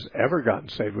no one has ever gotten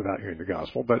saved without hearing the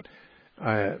gospel,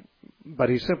 but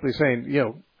he's simply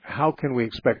saying, how can we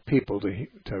expect people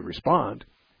to respond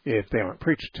if they aren't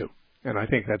preached to? And I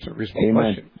think that's a reasonable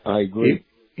question. I agree.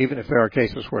 Even if there are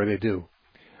cases where they do.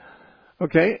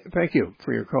 Okay, thank you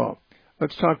for your call.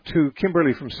 Let's talk to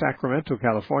Kimberly from Sacramento,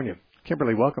 California.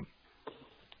 Kimberly, welcome.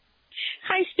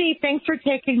 Hi, Steve. Thanks for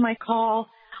taking my call.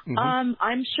 Mm-hmm.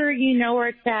 I'm sure you know where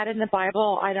it's at in the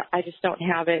Bible. I just don't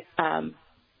have it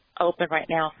open right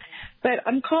now. But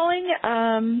I'm calling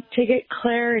to get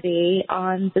clarity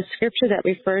on the scripture that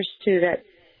refers to that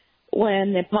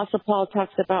when the Apostle Paul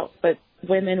talks about that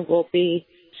women will be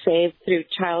saved through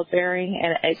childbearing.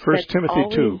 And 1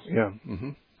 Timothy 2, yeah. Mm-hmm.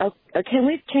 Oh,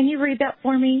 can you read that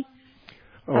for me?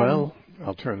 Well,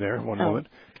 I'll turn there one moment.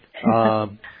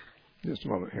 Just a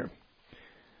moment here.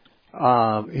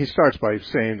 He starts by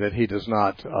saying that he does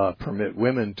not permit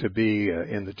women to be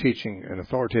in the teaching and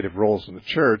authoritative roles in the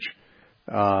church.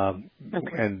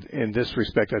 And in this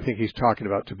respect, I think he's talking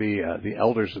about to be the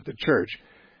elders of the church.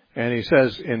 And he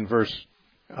says in verse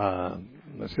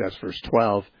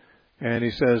 12, and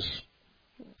he says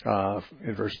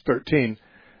in verse 13,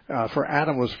 for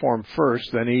Adam was formed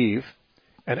first, then Eve,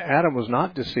 and Adam was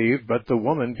not deceived, but the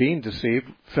woman, being deceived,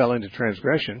 fell into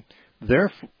transgression.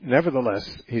 Therefore, nevertheless,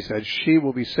 he said, she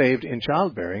will be saved in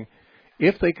childbearing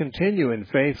if they continue in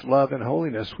faith, love, and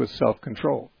holiness with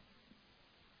self-control.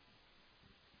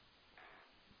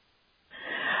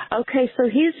 Okay, so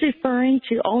he's referring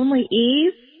to only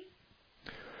Eve?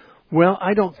 Well,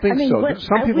 I don't think so.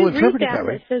 Some people interpret it that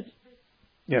way.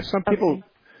 Yeah,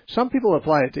 some people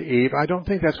apply it to Eve. I don't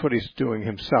think that's what he's doing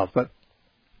himself, but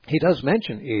he does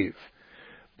mention Eve.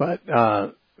 But he's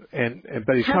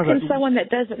how talking can someone that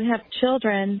doesn't have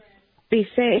children be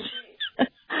saved?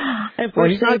 If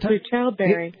we're saved through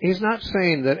childbearing. He's not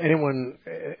saying that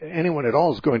anyone at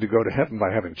all is going to go to heaven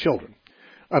by having children,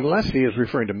 unless he is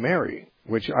referring to Mary,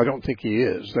 which I don't think he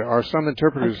is. There are some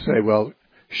interpreters who say, well,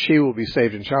 she will be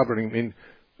saved in childbearing. I mean,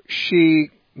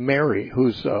 Mary,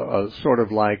 who's sort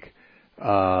of like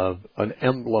an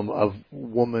emblem of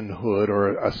womanhood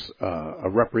or a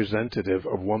representative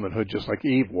of womanhood, just like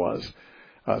Eve was.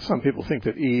 Some people think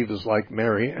that Eve is like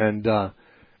Mary, and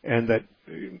that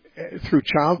through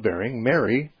childbearing,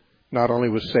 Mary not only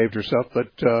was saved herself, but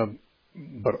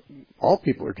all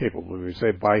people are capable of being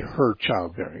saved by her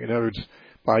childbearing. In other words,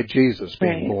 by Jesus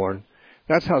being born.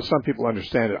 That's how some people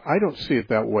understand it. I don't see it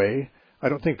that way. I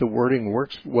don't think the wording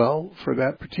works well for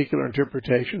that particular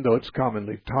interpretation, though it's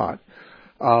commonly taught.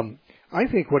 I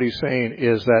think what he's saying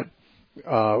is that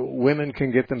women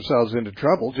can get themselves into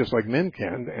trouble just like men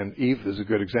can, and Eve is a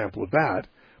good example of that,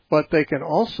 but they can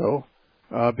also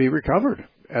be recovered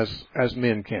as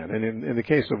men can. And in the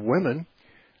case of women,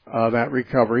 that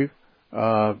recovery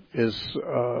is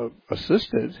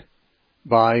assisted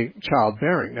by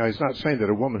childbearing. Now, he's not saying that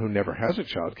a woman who never has a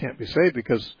child can't be saved,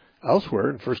 because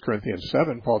elsewhere in 1 Corinthians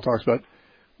 7, Paul talks about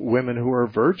women who are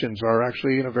virgins are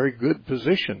actually in a very good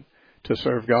position to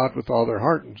serve God with all their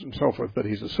heart and so forth. But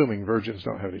he's assuming virgins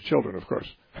don't have any children, of course,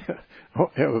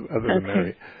 other than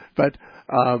Mary. But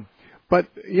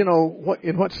you know,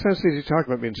 in what sense is he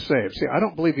talking about being saved? See, I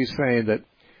don't believe he's saying that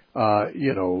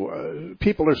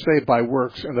people are saved by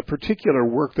works, and the particular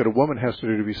work that a woman has to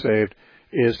do to be saved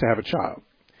is to have a child.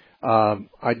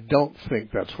 I don't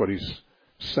think that's what he's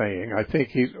saying. I think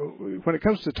when it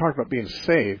comes to talking about being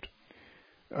saved,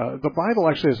 the Bible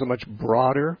actually has a much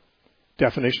broader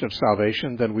definition of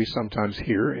salvation than we sometimes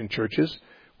hear in churches.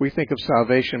 We think of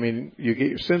salvation, I mean, you get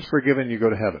your sins forgiven, you go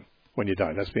to heaven when you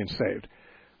die. That's being saved.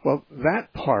 Well,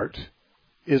 that part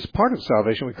is part of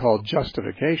salvation we call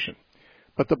justification.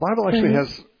 But the Bible actually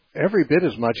has every bit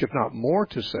as much, if not more,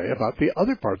 to say about the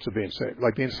other parts of being saved,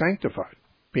 like being sanctified,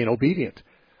 being obedient,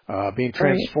 being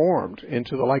transformed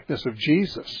into the likeness of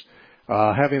Jesus,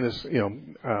 having this,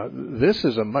 this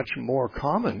is a much more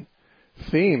common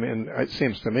theme, and it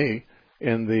seems to me,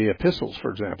 in the epistles,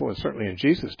 for example, and certainly in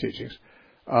Jesus' teachings.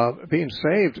 Being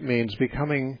saved means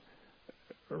becoming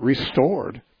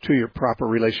restored to your proper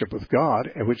relationship with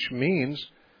God, which means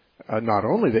not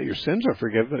only that your sins are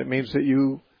forgiven, but it means that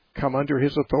you come under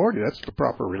His authority. That's the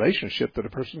proper relationship that a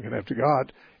person can have to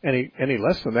God. Any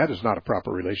less than that is not a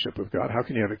proper relationship with God. How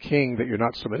can you have a king that you're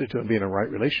not submitted to and be in a right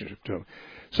relationship to Him?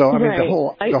 So, I mean,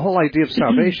 the whole idea of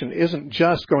salvation isn't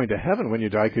just going to heaven when you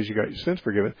die because you got your sins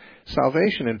forgiven.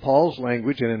 Salvation, in Paul's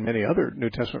language and in many other New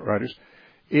Testament writers,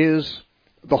 is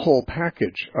the whole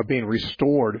package of being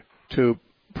restored to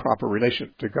proper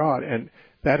relationship to God. And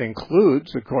that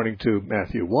includes, according to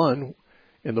Matthew 1,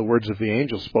 in the words of the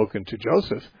angel spoken to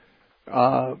Joseph,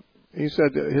 he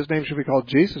said his name should be called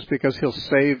Jesus because He'll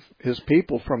save His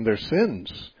people from their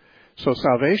sins. So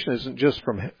salvation isn't just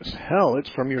from hell, it's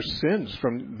from your sins,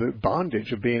 from the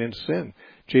bondage of being in sin.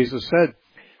 Jesus said,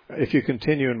 if you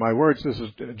continue in my words, this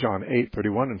is John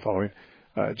 8:31 and following,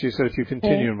 Jesus said, if you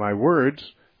continue in my words,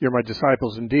 you're my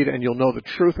disciples indeed, and you'll know the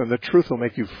truth, and the truth will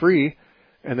make you free.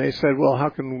 And they said, well, how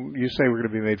can you say we're going to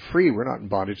be made free? We're not in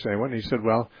bondage to anyone. And He said,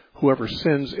 well, whoever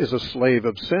sins is a slave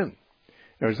of sin.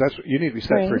 In other words, you need to be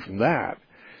set free from that.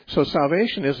 So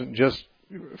salvation isn't just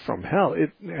from hell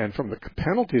and from the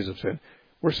penalties of sin.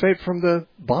 We're saved from the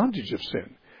bondage of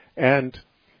sin. And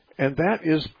that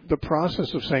is the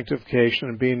process of sanctification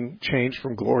and being changed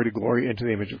from glory to glory into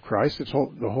the image of Christ. It's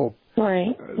the whole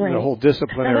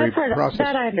disciplinary process.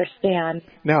 That I understand.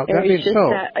 Now, that being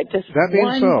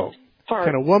so,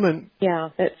 can a woman? Yeah,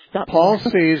 it's not.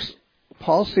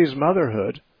 Paul sees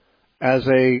motherhood as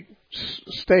a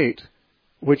state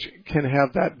which can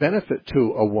have that benefit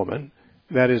to a woman.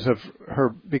 That is of her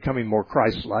becoming more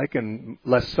Christ-like and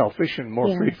less selfish and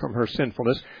more free from her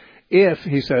sinfulness. If,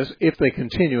 he says, if they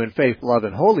continue in faith, love,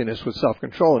 and holiness with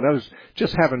self-control. In other words,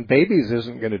 just having babies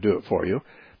isn't going to do it for you.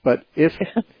 But if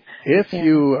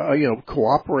you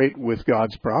cooperate with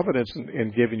God's providence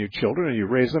in giving you children, and you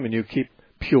raise them, and you keep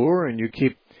pure, and you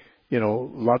keep,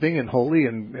 loving and holy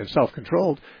and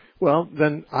self-controlled, well,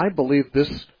 then I believe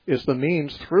this is the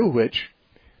means through which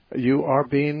you are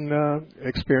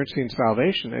experiencing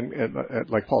salvation, and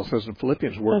like Paul says in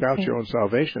Philippians, work out your own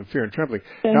salvation in fear and trembling.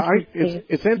 Now,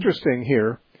 it's interesting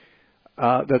here.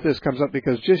 that this comes up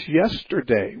because just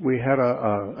yesterday we had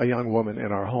a young woman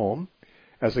in our home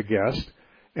as a guest,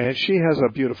 and she has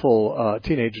a beautiful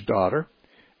teenage daughter,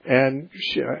 and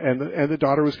the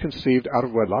daughter was conceived out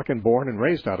of wedlock and born and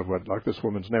raised out of wedlock. This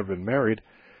woman's never been married,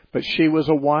 but she was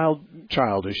a wild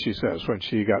child, as she says, when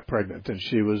she got pregnant, and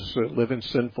she was living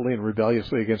sinfully and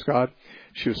rebelliously against God.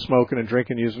 She was smoking and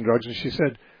drinking, using drugs, and she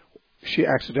said she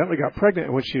accidentally got pregnant,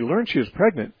 and when she learned she was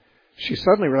pregnant, she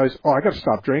suddenly realized, I got to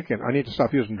stop drinking. I need to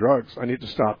stop using drugs. I need to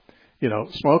stop,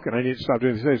 smoking. I need to stop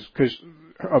doing these things because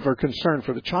of her concern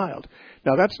for the child.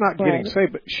 Now, that's not getting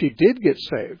saved, but she did get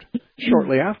saved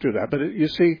shortly after that. But you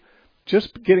see,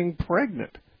 just getting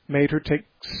pregnant made her take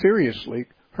seriously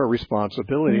her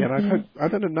responsibility. Mm-hmm. And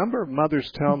I've had a number of mothers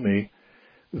tell me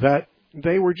that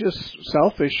they were just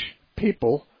selfish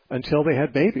people until they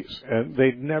had babies, and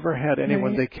they never had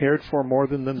anyone they cared for more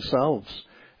than themselves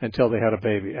until they had a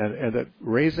baby, and that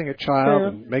raising a child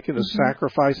and making the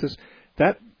sacrifices,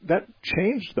 that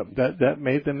changed them. That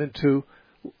made them into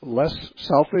less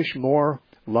selfish, more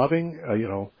loving,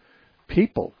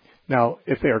 people. Now,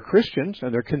 if they are Christians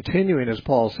and they're continuing, as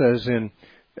Paul says, in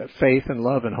faith and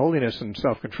love and holiness and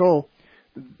self-control,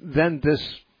 then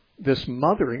this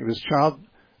mothering, this child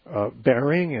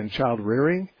bearing and child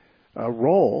rearing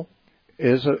role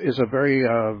is a very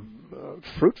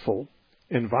fruitful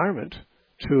environment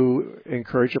to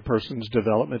encourage a person's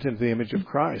development into the image of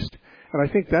Christ. And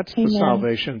I think that's the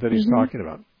salvation that he's talking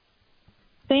about.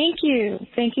 Thank you.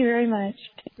 Thank you very much.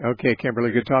 Okay,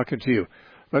 Kimberly, good talking to you.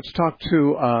 Let's talk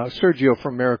to Sergio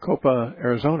from Maricopa,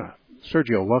 Arizona.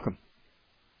 Sergio, welcome.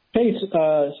 Hey,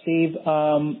 Steve.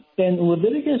 In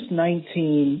Leviticus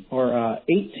 19 or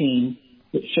 18,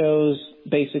 it shows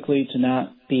basically to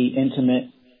not be intimate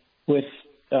with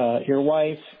your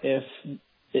wife if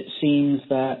it seems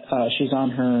that she's on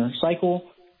her cycle.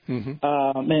 Mm-hmm.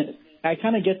 And I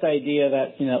kind of get the idea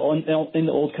that, in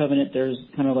the Old Covenant, there's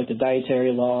kind of like the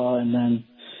dietary law, and then,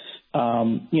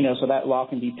 so that law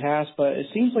can be passed. But it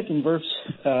seems like in verse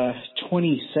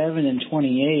 27 and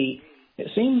 28, it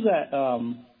seems that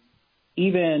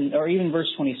even verse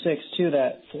 26, too,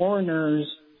 that foreigners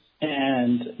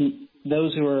and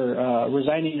those who are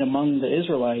residing among the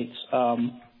Israelites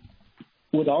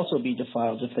would also be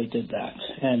defiled if they did that.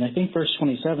 And I think verse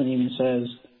 27 even says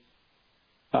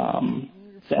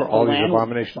for all these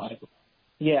abominations.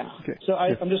 Yeah. Okay. So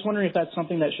I'm just wondering if that's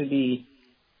something that should be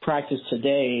practiced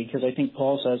today, because I think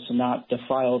Paul says to not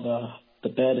defile the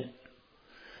bed.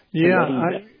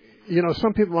 Yeah,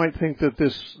 some people might think that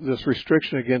this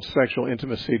restriction against sexual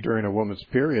intimacy during a woman's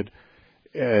period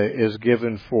is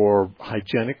given for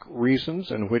hygienic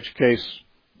reasons, in which case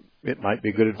it might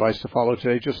be good advice to follow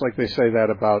today, just like they say that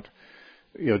about,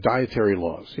 dietary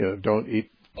laws. Don't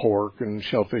eat pork and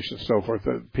shellfish and so forth.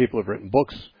 People have written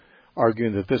books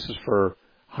arguing that this is for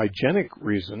hygienic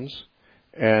reasons,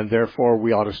 and therefore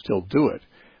we ought to still do it.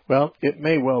 Well, it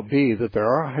may well be that there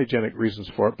are hygienic reasons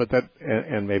for it, but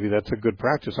and maybe that's a good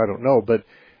practice. I don't know, but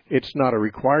it's not a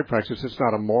required practice. It's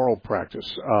not a moral practice.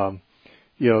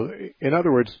 In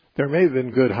other words, there may have been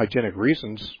good hygienic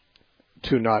reasons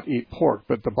to not eat pork,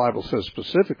 but the Bible says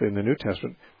specifically in the New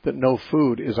Testament that no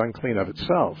food is unclean of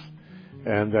itself,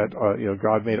 and that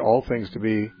God made all things to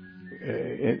be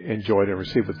enjoyed and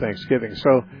received with thanksgiving.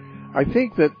 So, I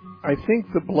think the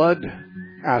blood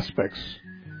aspects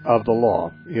of the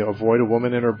law, avoid a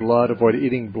woman in her blood, avoid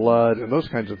eating blood, and those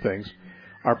kinds of things,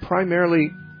 are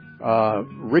primarily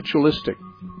ritualistic.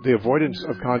 The avoidance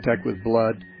of contact with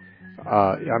blood.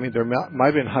 There might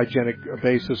have been hygienic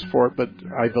basis for it, but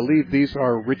I believe these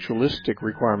are ritualistic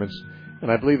requirements,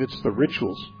 and I believe it's the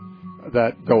rituals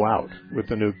that go out with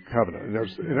the new covenant.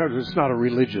 It's not a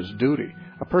religious duty.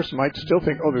 A person might still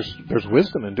think, there's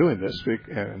wisdom in doing this,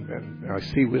 and I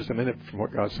see wisdom in it from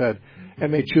what God said,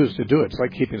 and may choose to do it. It's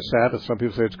like keeping Sabbath. Some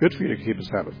people say it's good for you to keep a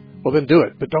Sabbath. Well, then do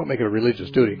it, but don't make it a religious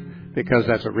duty, because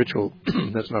that's a ritual.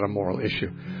 That's not a moral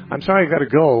issue. I'm sorry I got to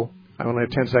go. I only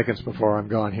have 10 seconds before I'm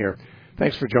gone here.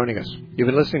 Thanks for joining us. You've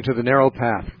been listening to the Narrow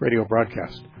Path radio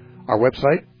broadcast. Our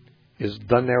website is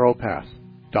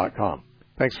thenarrowpath.com.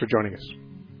 Thanks for joining us.